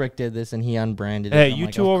 David Dobrik did this and he unbranded Hey, it. I'm you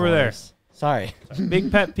like, two of over there. course. Sorry,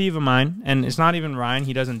 big pet peeve of mine, and it's not even Ryan.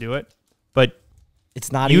 He doesn't do it, but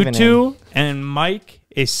it's not you even two and Mike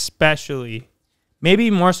especially, maybe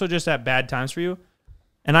more so just at bad times for you.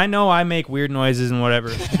 And I know I make weird noises and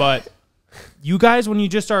whatever, but you guys, when you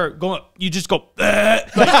just start going, you just go like,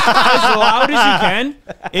 as loud as you can.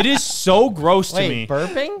 It is so gross Wait, to me.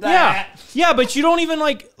 burping? Yeah, but you don't even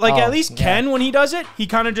like Oh, at least yeah. Ken when he does it, he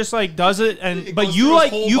kind of just like does it, and but goes you through his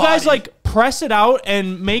like whole you guys body. like press it out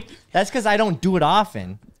and make. That's because I don't do it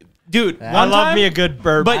often. Dude, I one love time, me a good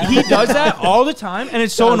burp. but he does that all the time, and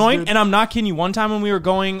it's so Does, annoying. dude. And I'm not kidding you. One time when we were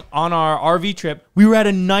going on our RV trip, we were at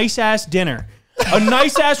a nice ass dinner, a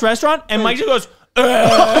nice ass restaurant, and Mike just goes.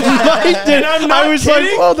 And I'm not I was kidding.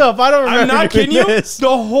 like, hold up, I don't remember I'm not doing kidding you. this. The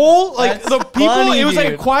whole like That's the people. funny, It was like a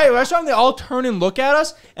dude. quiet restaurant. They all turn and look at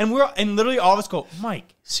us, and and literally all of us go,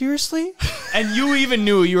 Mike, seriously? And you even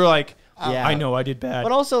knew. You were like, Yeah. I know I did bad.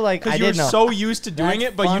 But also, like, I because you were did know. so used to doing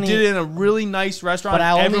That's it, but funny. you did it in a really nice restaurant. But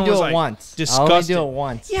I only Everyone do was it like, once. Disgusting. I only do it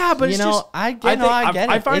once. Yeah, but you it's know, just- I I get it.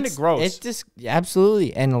 I find It's- it gross. It's just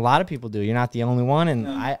absolutely, and a lot of people do. You're not the only one, and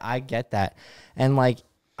Mm. I get that. And like,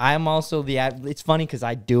 I'm also it's funny because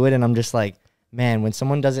I do it, and I'm just like, man, when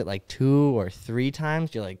someone does it like 2 or 3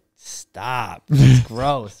 times, you're like, stop, it's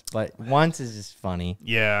gross. But once is just funny.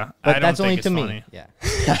 Yeah, But I don't that's think only it's to funny.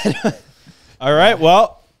 me. Yeah. All right.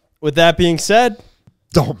 Well, with that being said,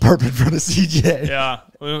 Don't burp in front of CJ. Yeah.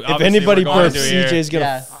 if anybody burps, CJ's gonna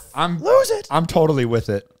Yeah. I'm lose it. I'm totally with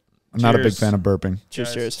it. I'm not a big Cheers. fan of burping. Cheers,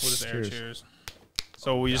 We'll cheers. just air cheers.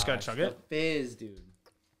 So we just got to chug it. Fizz, dude.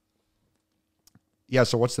 Yeah,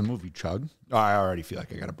 so what's the movie, Chug? Oh, I already feel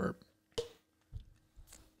like I got to burp.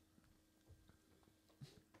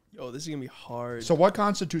 Yo, this is gonna be hard. So what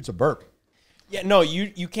constitutes a burp? Yeah, no,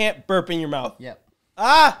 you can't burp in your mouth. Yep.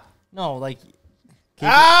 Ah, No, like,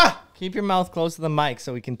 keep your mouth close to the mic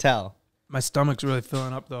so we can tell. My stomach's really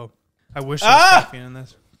filling up though. I wish there was caffeine in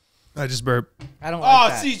this. I just burped. I don't oh,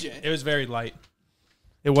 like that. CJ. It was very light.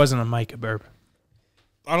 It wasn't a mic burp.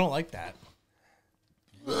 I don't like that.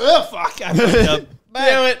 Ugh, fuck, I fucked up.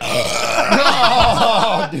 Damn it.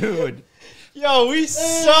 Oh, dude. Yo, we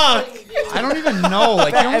suck. I don't even know.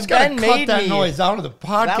 Like, you almost got to Ben cut made that me. noise out of the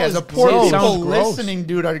podcast. was The poor gross. people Sounds gross. listening,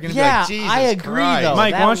 dude, are going to be Yeah, like, Jesus I agree, Christ. though.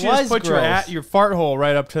 Mike, that why don't you just was put gross. your fart hole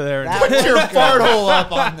right up to there? That- Put your fart hole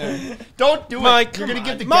up on there. Don't do Mike, it. You're going to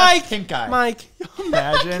get the Mike, guest pink eye. Mike.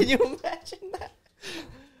 Imagine. Can you imagine that?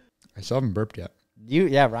 I still haven't burped yet.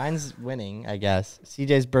 Yeah, Ryan's winning, I guess.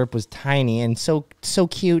 CJ's burp was tiny and so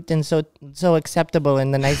cute and so acceptable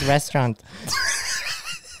in the nice restaurant.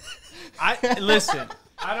 Listen.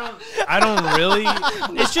 I don't really.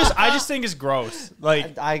 It's just I just think it's gross.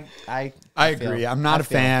 Like I agree. I'm not a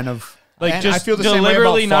fan of. Like and just I feel the same way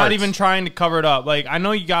deliberately about not farts. even trying to cover it up. Like I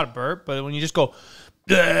know you got to burp, but when you just go,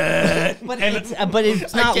 But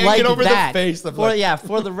it's not can't like get over the that. face of for like-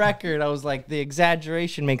 for the record, I was like, the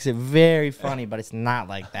exaggeration makes it very funny, but it's not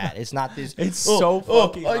like that. It's not this. It's so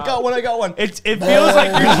fucking. I got one. It feels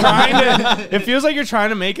like you're trying to. It feels like you're trying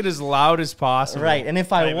to make it as loud as possible. Right, and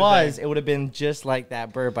if I type of was, thing. it would have been just like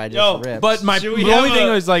that burp I just Yo, ripped. But my Should we the only have thing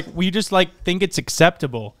a- was like we just like think it's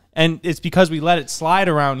acceptable, and it's because we let it slide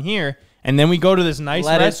around here, and then we go to this nice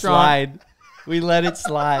let it restaurant. slide. We let it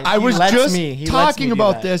slide. I He was lets just me. He lets me talking do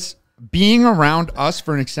about that. this. Being around us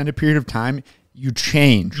for an extended period of time, you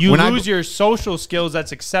change. You When I lose your social skills.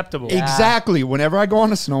 That's acceptable. Exactly. Whenever I go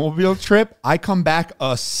on a snowmobile trip, I come back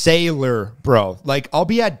a sailor, bro. Like, I'll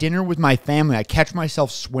be at dinner with my family. I catch myself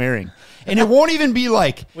swearing. And it won't even be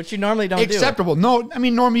like Which you normally don't acceptable. No, I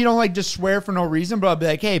mean, normally you don't like just swear for no reason, but I'll be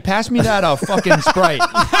like, hey, pass me that fucking Sprite.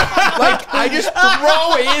 Like, I just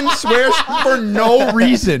throw in swears for no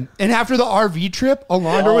reason. And after the RV trip,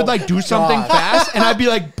 Alondra would like do something fast, and I'd be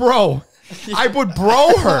like, bro, I would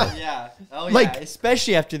bro her. Yeah. Oh, Like- yeah.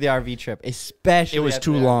 Especially after the RV trip. Especially. It was after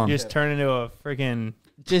too the long. You just turn into a freaking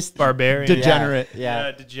Just barbarian. Degenerate.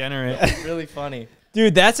 Yeah. Degenerate. Really funny.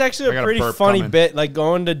 Dude, that's actually I got a a pretty burp funny coming. bit, like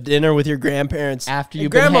going to dinner with your grandparents. After Hey,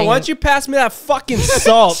 you've been Grandma, why hanging- don't you pass me that fucking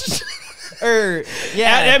salt?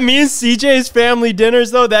 At me and CJ's family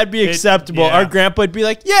dinners, though, that'd be acceptable. yeah. Our grandpa would be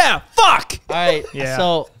like, yeah, fuck. All right. Yeah.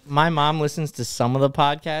 So my mom listens to some of the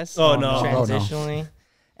podcasts. Oh, no. Transitionally.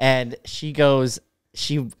 And she goes,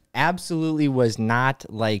 she absolutely was not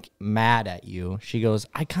like mad at you. She goes,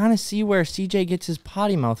 I kind of see where CJ gets his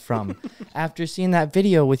potty mouth from after seeing that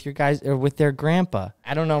video with your guys or with their grandpa.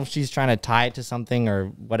 I don't know if she's trying to tie it to something or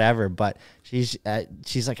whatever, but she's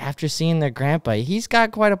like, after seeing their grandpa, he's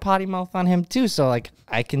got quite a potty mouth on him too. So like,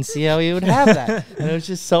 I can see how he would have that. And it was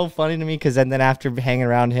just so funny to me because then after hanging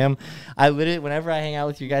around him, I literally, whenever I hang out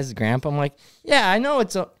with your guys' grandpa, I'm like, yeah, I know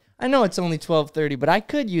it's only 12:30, but I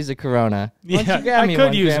could use a Corona. Why don't Yeah, you grab I me could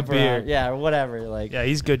one, use a Grandpa? beer. Yeah, or whatever. Like, Yeah,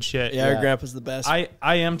 he's good shit. Yeah, our grandpa's the best. I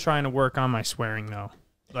am trying to work on my swearing though.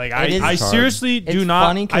 Like It is I hard. seriously do It's not.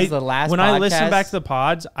 funny 'cause the last when I listen podcast- back to the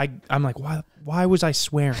pods, I'm like, why was I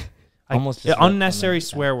swearing? Like, Almost just unnecessary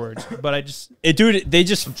ripped them swear words. But I just Dude, they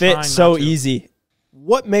just trying fit not so to. easy.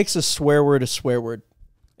 What makes a swear word a swear word?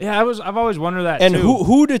 I've always wondered that And too.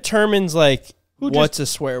 who determines like Who what's a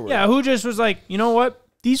swear word? Yeah, who just was like, you know what?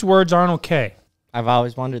 These words aren't okay. I've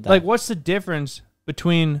always wondered that. Like, what's the difference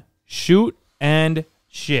between shoot and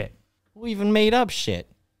shit? who even made up shit?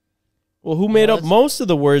 Well, who made up that's- most of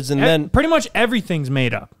the words, and then Pretty much everything's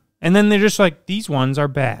made up, and then they're just like, these ones are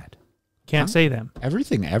bad. Can't say them.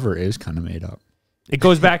 Everything ever is kind of made up. It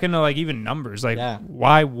goes back into like even numbers, like Yeah.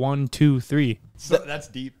 why 1, 2, 3. So that's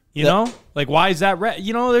deep. You know, like why is that?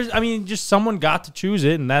 You know, there's. I mean, just someone got to choose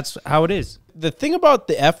it, and that's how it is. the thing about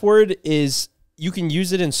the F word is you can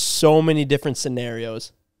use it in so many different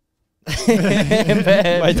scenarios.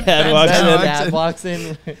 My dad walks in. Dad walks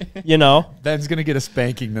in. You know, Ben's gonna get a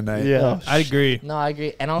spanking tonight. yeah. I agree. No, I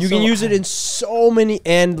agree. And also, You can use it in so many,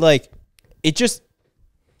 and like it just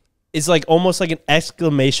is like almost like an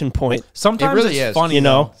exclamation point. Sometimes really it's is. funny, You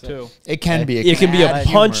know? though, too. It can be. It can be a add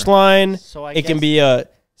humor. punchline. So I It can guess- be a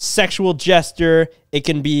sexual gesture. It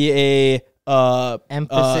can be a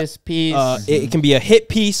emphasis piece. It can be a hit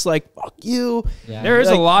piece like "fuck you." Yeah. There is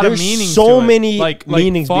Like, a lot of there's meanings. so to it. many like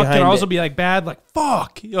meanings fuck behind can also it. be like bad, like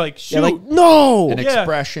fuck, like shoot. Yeah, like no. An Yeah.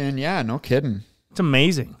 expression. Yeah, no kidding. It's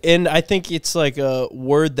amazing. And I think it's like a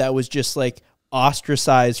word that was just like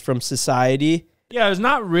ostracized from society. Yeah, there's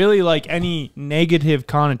not really like any negative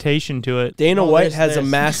connotation to it. Dana Well, White has a there's-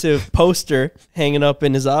 massive poster hanging up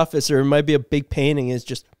in his office, or it might be a big painting. It's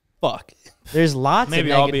just fuck There's lots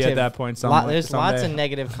Maybe of I'll negative. be at that point There's lots of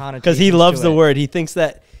negative connotations because he loves to the it. word. He thinks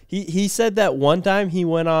that he said that one time he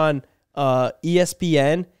went on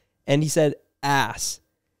ESPN and he said ass.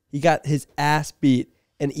 He got his ass beat,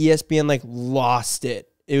 and ESPN like lost it.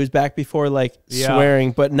 It was back before like Yeah.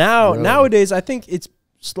 swearing, but now Really? nowadays I think it's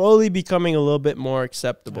slowly becoming a little bit more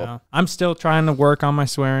acceptable. Yeah. I'm still trying to work on my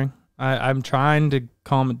swearing. I'm trying to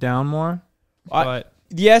calm it down more. I- But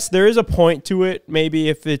Yes, there is a point to it. Maybe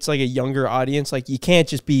if it's like a younger audience, like you can't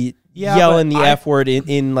just be Yeah, yelling the but F word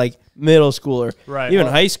in like middle school or Right. even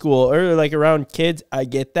Well- high school or like around kids. I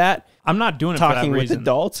get that. I'm not doing it for that Talking with reason.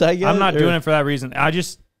 adults, I guess. I'm not doing it for that reason.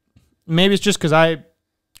 Maybe it's just because I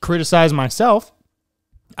criticize myself.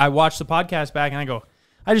 I watch the podcast back and I go,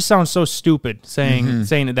 I just sound so stupid saying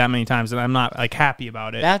it that many times, and I'm not like happy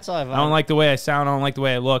about it. That's all I've. I don't like the way I sound. I don't like the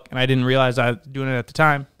way I look, and I didn't realize I was doing it at the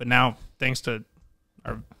time. But now, thanks to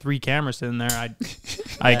our 3 cameras sitting there,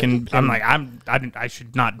 I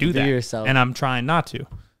should not do that. yourself. And I'm trying not to.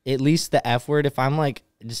 At least the F word. If I'm like,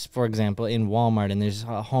 just for example, in Walmart and there's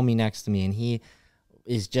a homie next to me and he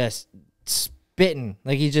is just spitting.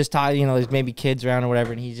 Like he's just talking, you know, there's maybe kids around or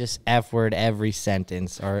whatever, and he just F word every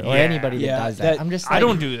sentence or anybody that does that. I'm just like, I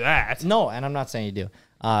don't do that. No, and I'm not saying you do.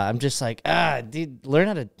 I'm just like, dude, learn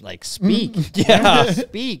how to like speak.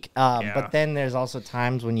 Speak. But then there's also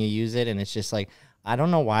times when you use it and it's just like, I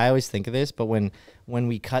don't know why I always think of this, but when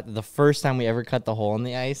we cut the first time we ever cut the hole in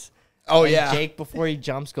the ice. Oh, and yeah. Jake, before he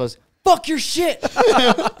jumps, goes, "Fuck your shit."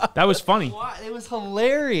 That was funny. Why? It was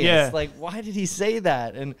hilarious. Yeah. Like, why did he say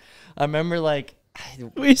that? And I remember like,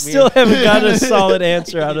 We still haven't got a solid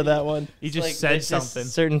answer out of that one. He just like, said there's just something.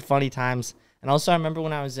 certain funny times. And also I remember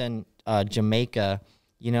when I was in Jamaica,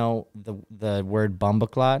 you know, the word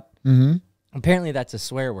bumbaclot. Mm-hmm. Apparently that's a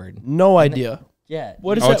swear word. No idea. Yeah.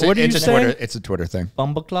 What is that? What are you saying? It's a Twitter thing.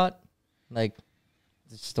 Bumbaclot? Like,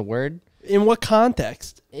 it's just a word. In what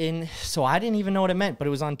context? So I didn't even know what it meant, but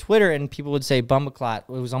it was on Twitter and people would say bumbaclot. It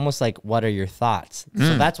was almost like, what are your thoughts?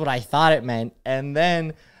 So that's what I thought it meant. And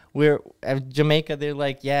then we're at Jamaica, they're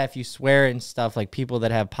like, yeah, if you swear and stuff, like people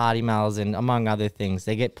that have potty mouths and among other things,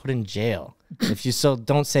 they get put in jail. If you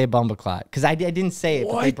don't say bumbaclot. Because I didn't say it,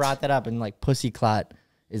 but they brought that up, and like pussyclot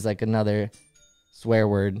is like another swear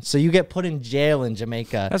word. So you get put in jail in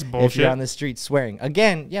Jamaica. That's if bullshit. you're on the street swearing.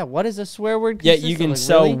 Again, yeah, what is a swear word? Yeah, consist you of? can Like,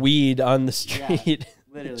 sell really? weed on the street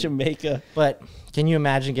literally. in Jamaica. But can you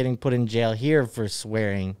imagine getting put in jail here for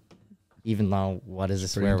swearing, even though what does a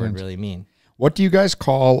swear word really mean? What do you guys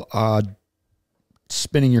call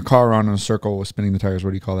spinning your car around in a circle with spinning the tires?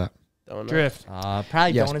 What do you call that? Don't know. Drift.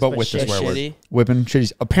 Probably Yes, donuts, but with the shit. swear word. Shitty. Whipping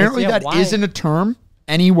shitties. Apparently Yeah, that why? isn't a term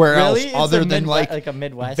anywhere Really? else It's other a than like a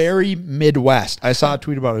Midwest. very Midwest. I saw a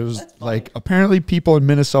tweet about it. It was like apparently people in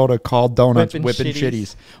Minnesota call donuts whipping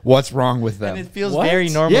shitties. What's wrong with them? And it feels What? very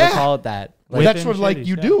normal Yeah. to call it that. Well, Like, that's what like shitties,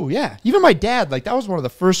 you yeah. do, yeah. Even my dad, like that was one of the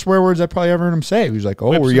first swear words I probably ever heard him say. He was like, "Oh,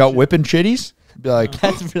 Whip were some you out shit. whipping chitties?" Be like,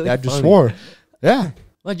 That's really Dad just funny. swore. Yeah,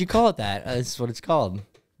 what'd you call it that? That's what it's called.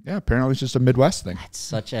 yeah. Apparently, it's just a Midwest thing. It's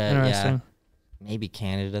such a, Interesting. maybe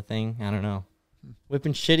Canada thing. I don't know.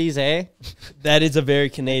 Whipping shitties, eh? That is a very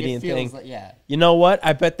Canadian It feels thing. like- yeah. You know what?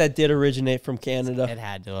 I bet that did originate from Canada. It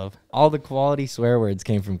had to have. All the quality swear words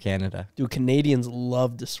came from Canada. Dude, Canadians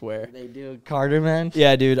love to swear. They do. Carter, man.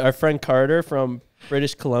 Yeah, dude. Our friend Carter from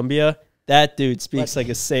British Columbia, that dude speaks like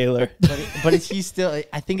a sailor. But is he still?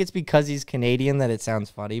 I think it's because he's Canadian that it sounds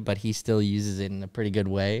funny, but he still uses it in a pretty good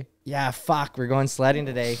way. Yeah, fuck. We're going sledding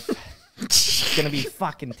today. It's gonna be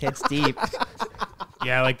fucking tits deep.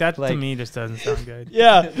 Yeah, like that to Like- me just doesn't sound good.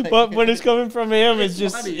 Yeah, but when it's coming from him, it's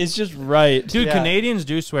just right. Dude, Yeah. Canadians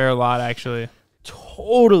do swear a lot, actually.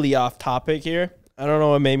 Totally off topic here. I don't know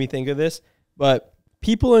what made me think of this, but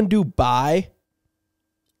people in Dubai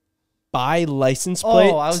buy license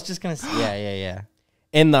plates. Oh, I was just gonna say. Yeah.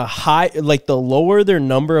 And the lower their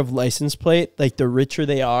number of license plate, like the richer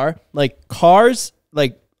they are. Like cars,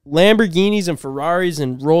 like Lamborghinis and Ferraris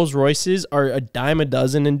and Rolls Royces are a dime a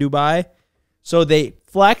dozen in Dubai. So they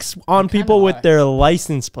flex on people with their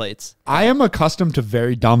license plates. I am accustomed to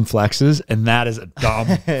very dumb flexes, and that is a dumb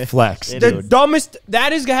flex. The dumbest,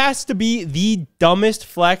 has to be the dumbest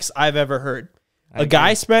flex I've ever heard. A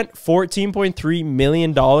guy spent $14.3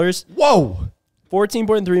 million. Whoa!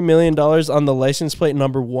 $14.3 million on the license plate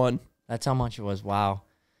number 1. That's how much it was. Wow.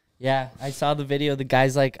 Yeah, I saw the video. The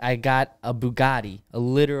guy's like, I got a Bugatti, a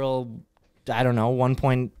literal, I don't know,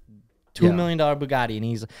 $1.2 million Bugatti, and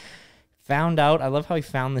he's found out. I love how he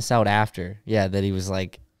found this out after. Yeah, that he was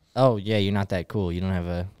like, oh yeah, you're not that cool. You don't have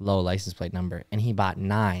a low license plate number, and he bought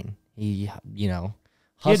 9. He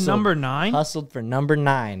He had number 9? hustled for number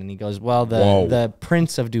 9, and he goes, well, Whoa. the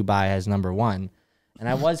Prince of Dubai has number 1. And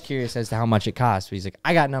I was curious as to how much it cost. But he's like,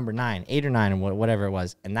 I got number 9, 8 or 9, or whatever it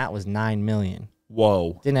was, and that was 9 million.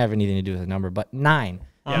 Whoa! Didn't have anything to do with the number, but 9.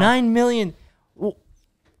 Yeah. 9 million. Well,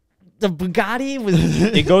 the Bugatti was.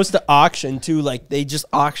 It goes to auction too. Like they just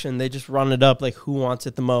auction, they just run it up. Like who wants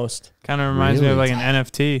it the most? Kind of reminds me of Really? like an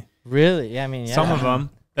NFT. Really? Yeah, I mean, yeah. Some of them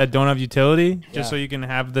that don't have utility, Yeah. just so you can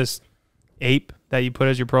have this ape that you put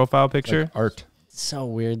as your profile picture. Like art. It's so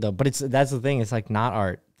weird though. But that's the thing. It's like not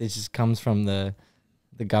art. It just comes from the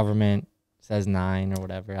government. Says 9 or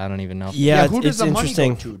whatever. I don't even know. Yeah, who it's does the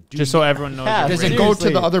interesting. money go to? Just so everyone knows. Yeah, what Does it it is. go to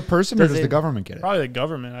Seriously. the other person, or Does does it- the government get it? Probably the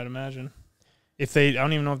government, I'd imagine. If they, I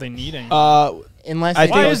don't even know if they need any. Unless I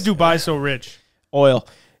they Why think do- is Dubai so rich? Oil.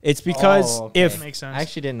 It's because Oh, okay. if Makes sense. I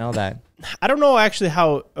actually didn't know that. I don't know actually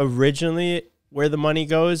how originally where the money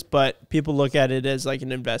goes, but people look at it as like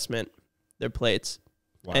an investment. Their plates,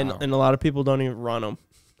 and a lot of people don't even run them.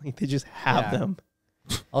 Like they just have Yeah. them.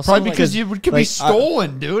 Also, Probably like, because it could be like,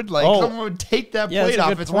 stolen, dude. Like, oh. someone would take that Yeah, that's plate a off.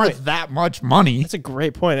 good It's point. worth that much money. That's a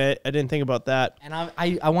great point. I didn't think about that. And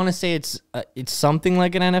I want to say it's something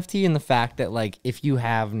like an NFT in the fact that like if you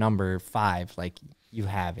have number 5, like you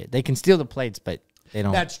have it. They can steal the plates, but they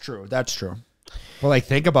don't. That's true. That's true. Well, like,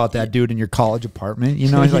 think about that dude in your college apartment. You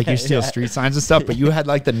know, like you steal street signs and stuff, but you had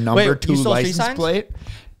like the number Wait, 2 you stole street license signs? plate,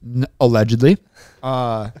 allegedly.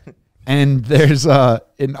 And there's an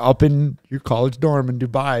up in your college dorm in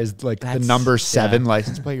Dubai is like the That's- number 7 yeah.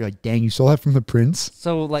 license plate. You're like, dang, you stole that from the prince?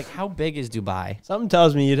 So like, how big is Dubai? Something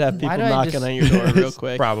tells me you'd have people Why do I knocking just- on your door real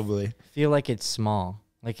quick. Probably. I feel like it's small.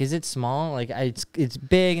 Like, is it small? Like, it's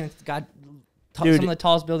big and it's got Dude. some of the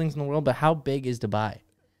tallest buildings in the world. But how big is Dubai?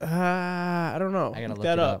 I don't know. I gotta Look look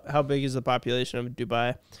that it up. up. How big is the population of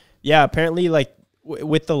Dubai? Yeah, apparently, like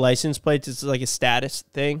with the license plates, it's like a status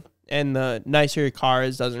thing, and the nicer your car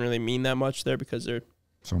is doesn't really mean that much there because they're.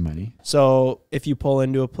 So many. So if you pull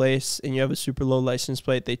into a place and you have a super low license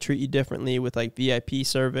plate, they treat you differently with like VIP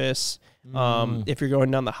service. If you're going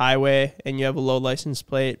down the highway and you have a low license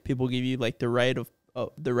plate, people give you like the right of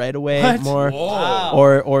way What? more, Wow.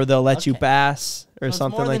 or they'll let you Okay. pass or So it's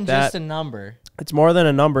something more like than that. just a number. It's more than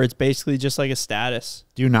a number. It's basically just like a status.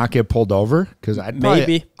 Do you not get pulled over? Because I'd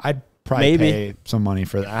Maybe. probably Maybe. pay some money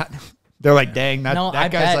for that. They're like, dang, that, No, I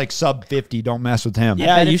that guy's bet- like sub 50. Don't mess with him.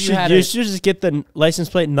 Yeah, bet you if you should. had You a- should just get the license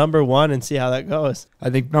plate number 1 and see how that goes. I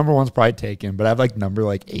think number 1's probably taken, but I have like number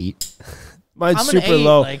like 8. Mine's I'm an super 8,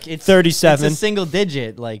 low, like, it's 37. It's a single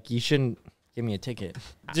digit. Like, you shouldn't give me a ticket.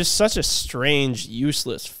 Just such a strange,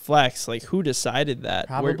 useless flex. Like, who decided that?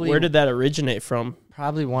 Probably- Where did that originate from?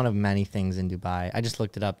 Probably one of many things in Dubai. I just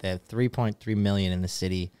looked it up. They have 3.3 million in the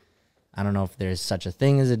city. I don't know if there's such a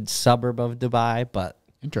thing as a suburb of Dubai, but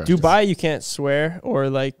Interesting. Dubai, you can't swear or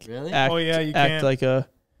like Really? act, Oh, yeah, you act can't. like a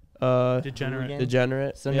Degenerate.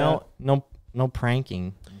 degenerate. so Yeah. no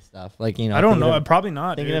pranking and stuff. Like, you know, I don't thinking know. of- Probably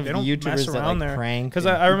not. thinking Dude. of They don't YouTubers mess that, around like, there. prank Because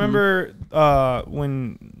and- I remember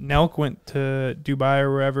when Nelk went to Dubai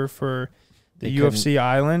or wherever for the They UFC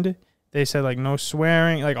Island, they said like no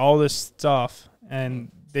swearing, like all this stuff,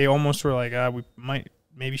 and they almost were like, we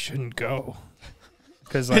maybe shouldn't go.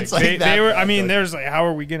 Because like, It's like they that were. I bad, mean, like- there's like, how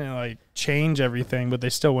are we gonna like change everything? But they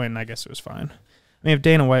still win. I guess it was fine. I mean, if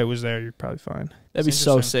Dana White was there, you're probably fine. That'd be It's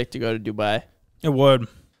so interesting. sick to go to Dubai. It would.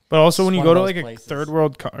 But also when It's you one go of to those like a places. third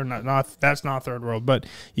world or not that's not third world, but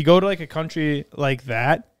you go to like a country like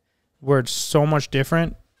that where it's so much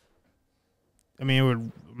different. I mean, it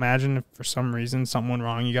would imagine if for some reason something went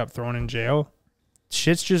wrong, you got thrown in jail.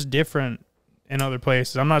 Shit's just different in other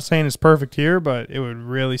places. I'm not saying it's perfect here, but it would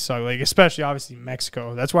really suck. Like, especially obviously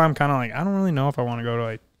Mexico. That's why I'm kind of like, I don't really know if I want to go to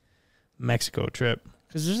like Mexico trip.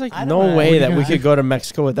 Because there's like I don't no know. way that we could go to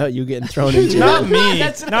Mexico without you getting thrown in jail. Not me,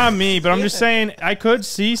 That's not me. But I'm just saying I could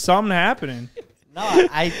see something happening. no,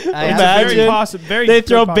 I Imagine Very they good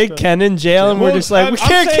throw Big possibility. Ken in jail and we're Well, just like, we I'm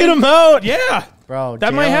can't get saying- him out. Yeah, bro,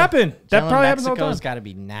 that might happen. That probably happens all the Mexico's time. got to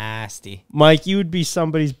be nasty, Mike, you would be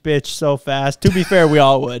somebody's bitch so fast. To be fair, we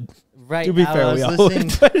all would. right? To be I fair, was we all listening-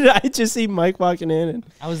 would. But I just see Mike walking in and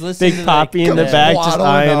I was listening Big to Poppy in the yeah. back just Waddling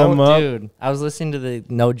eyeing out, him up. Dude, I was listening to the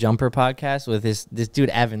No Jumper podcast with this dude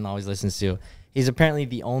Evan always listens to. He's apparently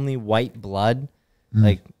the only white blood,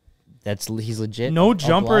 like he's legit. No of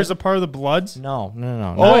Jumper blood. is a part of the Bloods. No.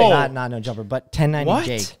 Oh. Not No Jumper, but 1090 What?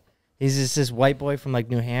 Jake. He's just this white boy from like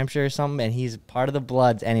New Hampshire or something, and he's part of the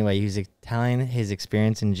Bloods. Anyway, he was telling his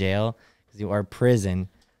experience in jail or prison.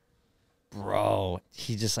 Bro,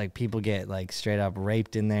 he just like people get like straight up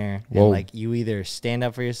raped in there, Whoa. and like you either stand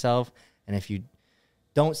up for yourself, and if you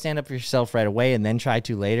don't stand up for yourself right away and then try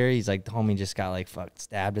to later, he's like the homie just got like fucked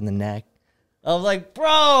stabbed in the neck. I was like,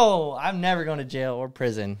 bro, I'm never going to jail or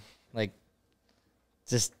prison. Like,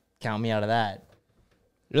 just count me out of that.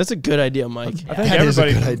 that's a good idea, Mike. I think That is a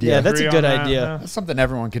everybody good can idea. Yeah, that's a agree good on that, idea. yeah. That's something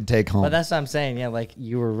everyone can take home. But that's what I'm saying. Yeah, like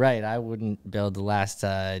you were right. I wouldn't be able to last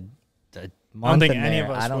a month. I don't think in any there.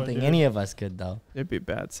 of us I don't would, think dude. any of us could though. It'd be a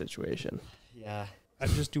bad situation. Yeah, I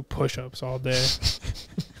just do push-ups all day.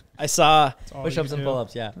 I saw, That's all push-ups you and do.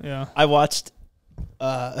 pull-ups. Yeah. Yeah. I watched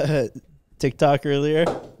TikTok earlier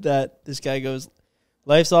that this guy goes,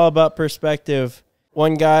 life's all about perspective.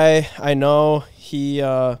 One guy I know, he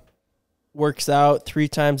works out 3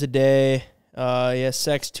 times a day. He has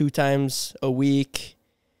sex 2 times a week.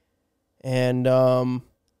 And,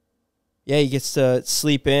 yeah, he gets to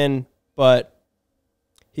sleep in, but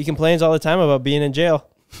he complains all the time about being in jail.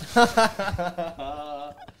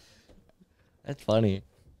 That's funny.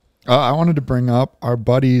 I wanted to bring up our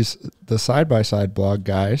buddies, the Side by Side blog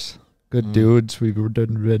guys. Good dudes. We've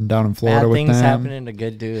been down in Florida Bad with things them. happening to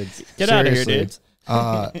good dudes. Get out of here, Seriously.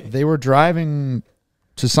 dudes. They were driving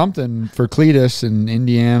to something for Cletus in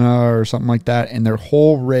Indiana or something like that, and their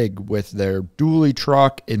whole rig with their dually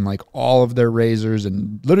truck and like all of their razors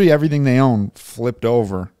and literally everything they own flipped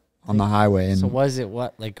over on the highway. And So was it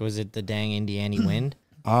what? Like, was it the dang Indiana wind?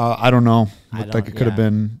 I don't know. I Looked like don't- it could have yeah.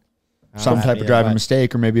 been some know type either, of driving but-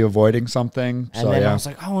 mistake or maybe avoiding something. And So then I yeah, was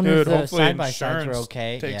like, I wonder Dude, if the hopefully side by sides insurance were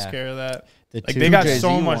okay. takes Yeah. care of that. The Like two- they got 2JZ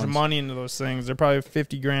so much ones. money into those things. They're probably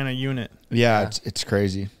 50 grand a unit. yeah, it's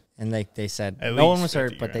crazy. And they said At no one least was hurt,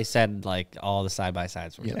 50 but they said like all the side by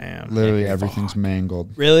sides were. Yeah, Damn. literally everything's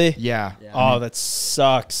mangled. Really? Yeah. Oh, that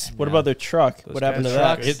sucks. What about their truck? What happened to guys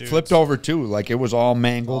that? suck. It Dudes. flipped over too. Like it was all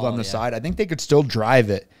mangled Oh, on the yeah. side. I think they could still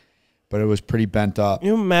drive it, but it was pretty bent up. Can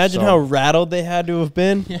you imagine So- how rattled they had to have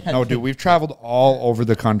been? No, dude, we've traveled all over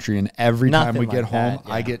the country, and every time Nothing we get like home, that,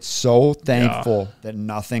 yeah. I get so thankful that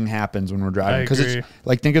nothing happens when we're driving. I Because it's agree.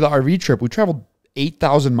 like, think of the RV trip. We traveled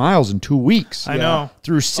 8,000 miles in 2 weeks. I know.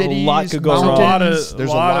 Through cities, lot could go wrong. mountains. There's There's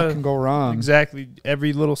a lot can go wrong. Exactly.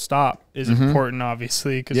 Every little stop is important,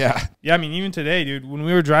 obviously. 'Cause, Yeah. I mean, even today, dude, when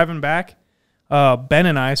we were driving back, Ben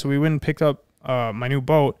and I, so we went and picked up my new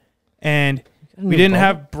boat, and we didn't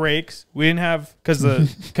have brakes. We didn't have, because the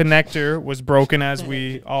connector was broken, as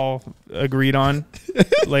we all agreed on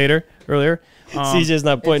earlier. CJ's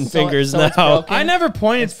not pointing so- fingers so it's now. broken? I never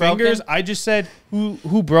pointed It's broken? fingers. I just said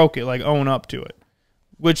who broke it, like own up to it.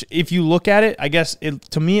 Which, if you look at it, I guess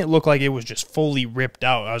to me it looked like it was just fully ripped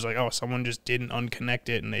out. I was like, oh, someone just didn't unconnect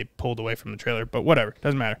it and they pulled away from the trailer. But whatever,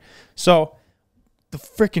 doesn't matter. So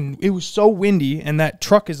it was so windy, and that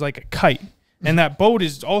truck is like a kite, and that boat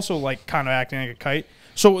is also like kind of acting like a kite.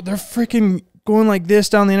 So they're freaking going like this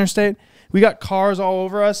down the interstate. We got cars all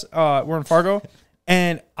over us. We're in Fargo.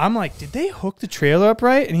 And I'm like, did they hook the trailer up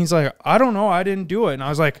right? And he's like, I don't know. I didn't do it. And I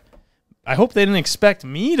was like, I hope they didn't expect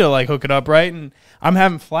me to like hook it up right. And I'm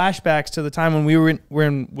having flashbacks to the time when we were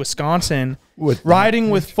in Wisconsin riding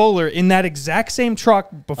with Fuller in that exact same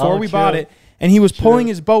truck before we bought it. And he was pulling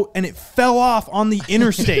his boat, and it fell off on the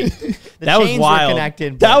interstate. That was chains were wild.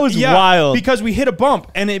 connected, That but- was Yeah, wild. because we hit a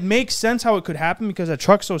bump, and it makes sense how it could happen because that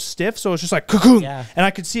truck's so stiff. So it's just like, cocoon. Yeah. And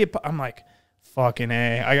I could see it. I'm like, fucking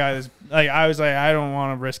A. I got this. Like, I was like, I don't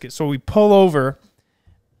want to risk it. So we pull over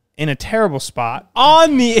in a terrible spot.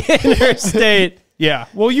 On the interstate. Yeah.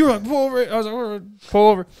 Well, you were like, pull over. I was like, pull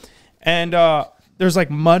over. And there's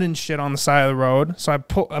like mud and shit on the side of the road. So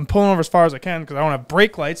I'm pulling over as far as I can because I don't have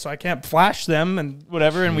brake lights, so I can't flash them and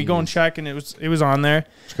whatever. And we go and check, and it was on there.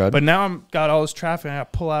 good. But now I'm got all this traffic, and I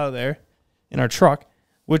got to pull out of there in our truck,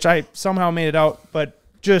 which I somehow made it out, but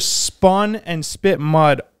just spun and spit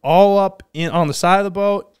mud all up on the side of the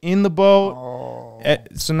boat, in the boat.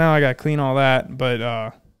 So now I got to clean all that. But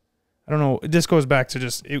I don't know. This goes back to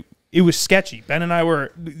just it was sketchy.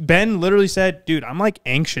 Ben literally said, dude, I'm like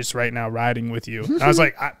anxious right now riding with you. And I was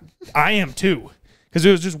like, I am too. Because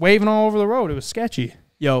it was just waving all over the road. It was sketchy.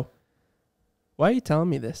 Yo, why are you telling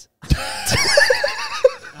me this?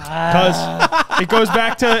 Because it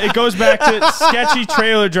goes back to sketchy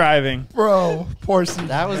trailer driving. Bro, poor CJ.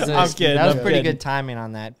 That was I'm kidding, that was I'm pretty kidding. good timing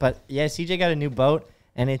on that. But yeah, CJ got a new boat,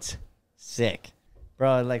 and it's sick,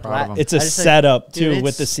 bro. Like Proud of him. It's a I just, like, setup dude, too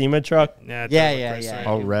with the it's- SEMA truck. Yeah, it Yeah, does look yeah, pretty yeah. sick.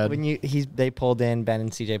 All red. When they pulled in, Ben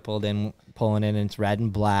and CJ pulled in, pulling in, and it's red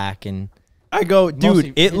and black, and I go, dude, Mostly-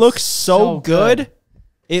 it it's looks so so good. good.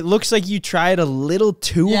 It looks like you tried a little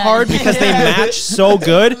too Yeah, hard because they yeah. match so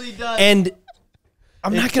good. totally does. And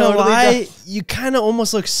I'm It not gonna totally lie, does. you kind of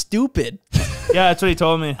almost look stupid. Yeah, that's what he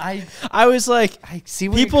told me. I was like, I see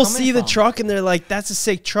where you're people coming see the from. truck and they're like, that's a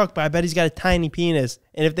sick truck, but I bet he's got a tiny penis.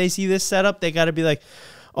 And if they see this setup, they got to be like,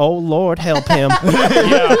 oh Lord, help him.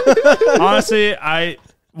 Yeah. Honestly,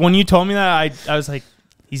 when you told me that, I was like,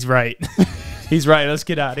 he's right. He's right. Let's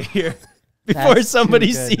get out of here. Before That's somebody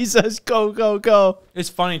too good. sees us, go, go, go. It's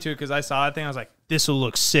funny too because I saw that thing. I was like, this will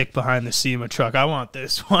look sick behind the SEMA truck. I want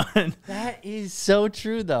this one. That is so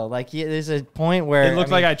true, though. Like, yeah, there's a point where It looked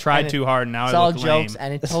like I tried and too hard. And now It's I all look jokes, lame.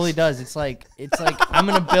 and it totally does. It's like I'm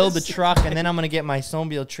gonna build a truck, and then I'm gonna get my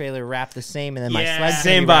snowmobile trailer wrapped the same, and then my Yeah. sled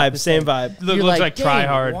Same wrapped vibe, the same vibe. Looks You're like try "Dang,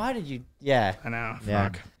 hard. Why did you? Yeah, I know. yeah.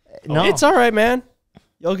 Fuck. No, It's all right, man.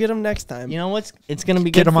 You'll get him next time. you know what's? It's gonna be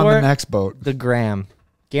Get good him on for the next boat. the gram.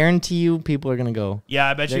 Guarantee you, people are gonna go. Yeah,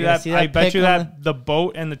 I bet They're you gonna that. see that I bet pic you on that the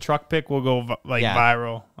boat and the truck pick will go Yeah.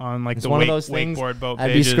 viral on like It's the one of those things. wakeboard boat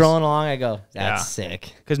I'd pages. be scrolling along. I go, that's Yeah.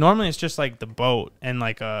 sick. Because normally it's just like the boat and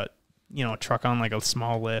like a truck on like a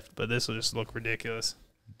small lift, but this will just look ridiculous.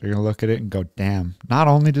 They're gonna look at it and go, "Damn! Not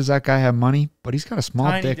only does that guy have money, but he's got a small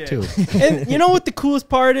Tiny dick dick. too. And you know what the coolest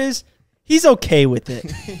part is? He's okay with it.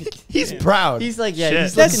 He's proud." He's like, yeah, Shit.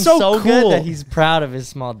 he's That's looking so so good cool. that he's proud of his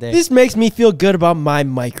small dick. This makes me feel good about my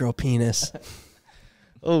micro penis.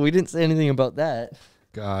 Oh, we didn't say anything about that.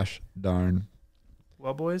 Gosh darn.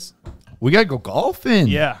 Well, boys. We gotta go golfing.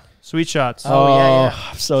 Yeah. Sweet shots. Oh, yeah.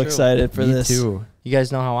 I'm so excited for Me this. too. You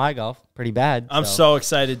guys know how I golf? Pretty bad. I'm so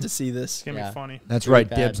excited to see this. It's going to Yeah. be funny. That's Really right.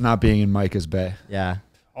 bad. Dibs not being in Micah's Bay. Yeah.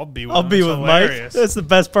 I'll be with I'll him. be It's with Mike. hilarious. That's the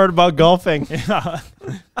best part about golfing.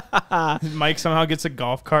 Mike somehow gets a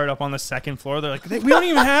golf cart up on the second floor. They're like, we don't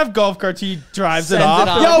even have golf carts. He drives it Sends off. it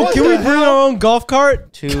off. They're like, Yo, "What can the we bring hell?" our own golf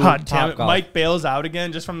cart? Two God damn it. Topgolf. Mike bails out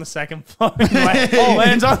again just from the second floor.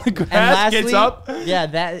 Lands on the grass, And lastly, gets up. yeah,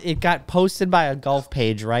 that it got posted by a golf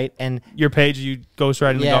page, right? And Your page, you ghost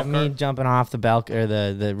riding the yeah, golf me cart. jumping off the balcony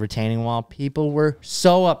or the retaining wall. People were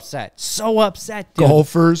so upset, dude.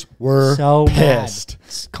 Golfers were So pissed.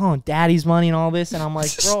 mad. Calling daddy's money and all this, and I'm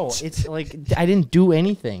like, bro, it's like I didn't do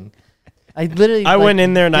anything. I literally. I like, went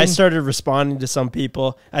in there and I didn't- started responding to some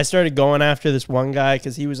people. I started going after this one guy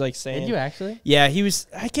because he was like saying, Did you actually? yeah, he was.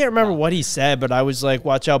 I can't remember what he said, but I was like,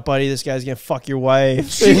 "Watch out, buddy! This guy's gonna fuck your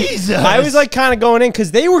wife." Jesus. I was like, kind of going in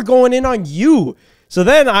because they were going in on you. So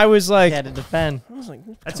then I was like, Yeah, to defend. I was like,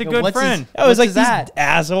 That's a good What's his- friend. I was What's like his these at?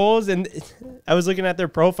 assholes, and I was looking at their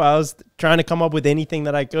profiles, trying to come up with anything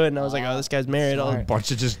that I could, and I was like, "Oh, this guy's married." Smart. I'll-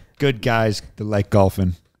 Bunch of just good guys that like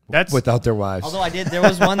golfing. That's without their wives. Although there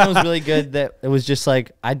was one that was really good that it was just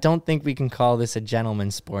like, I don't think we can call this a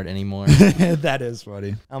gentleman's sport anymore. That is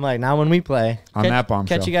funny. I'm like, now when we play. On that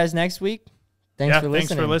bombshell. Catch you guys next week. Thanks for listening.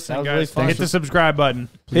 Thanks for listening, That was really guys. fun. Hit the subscribe button.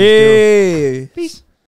 Hey. Peace.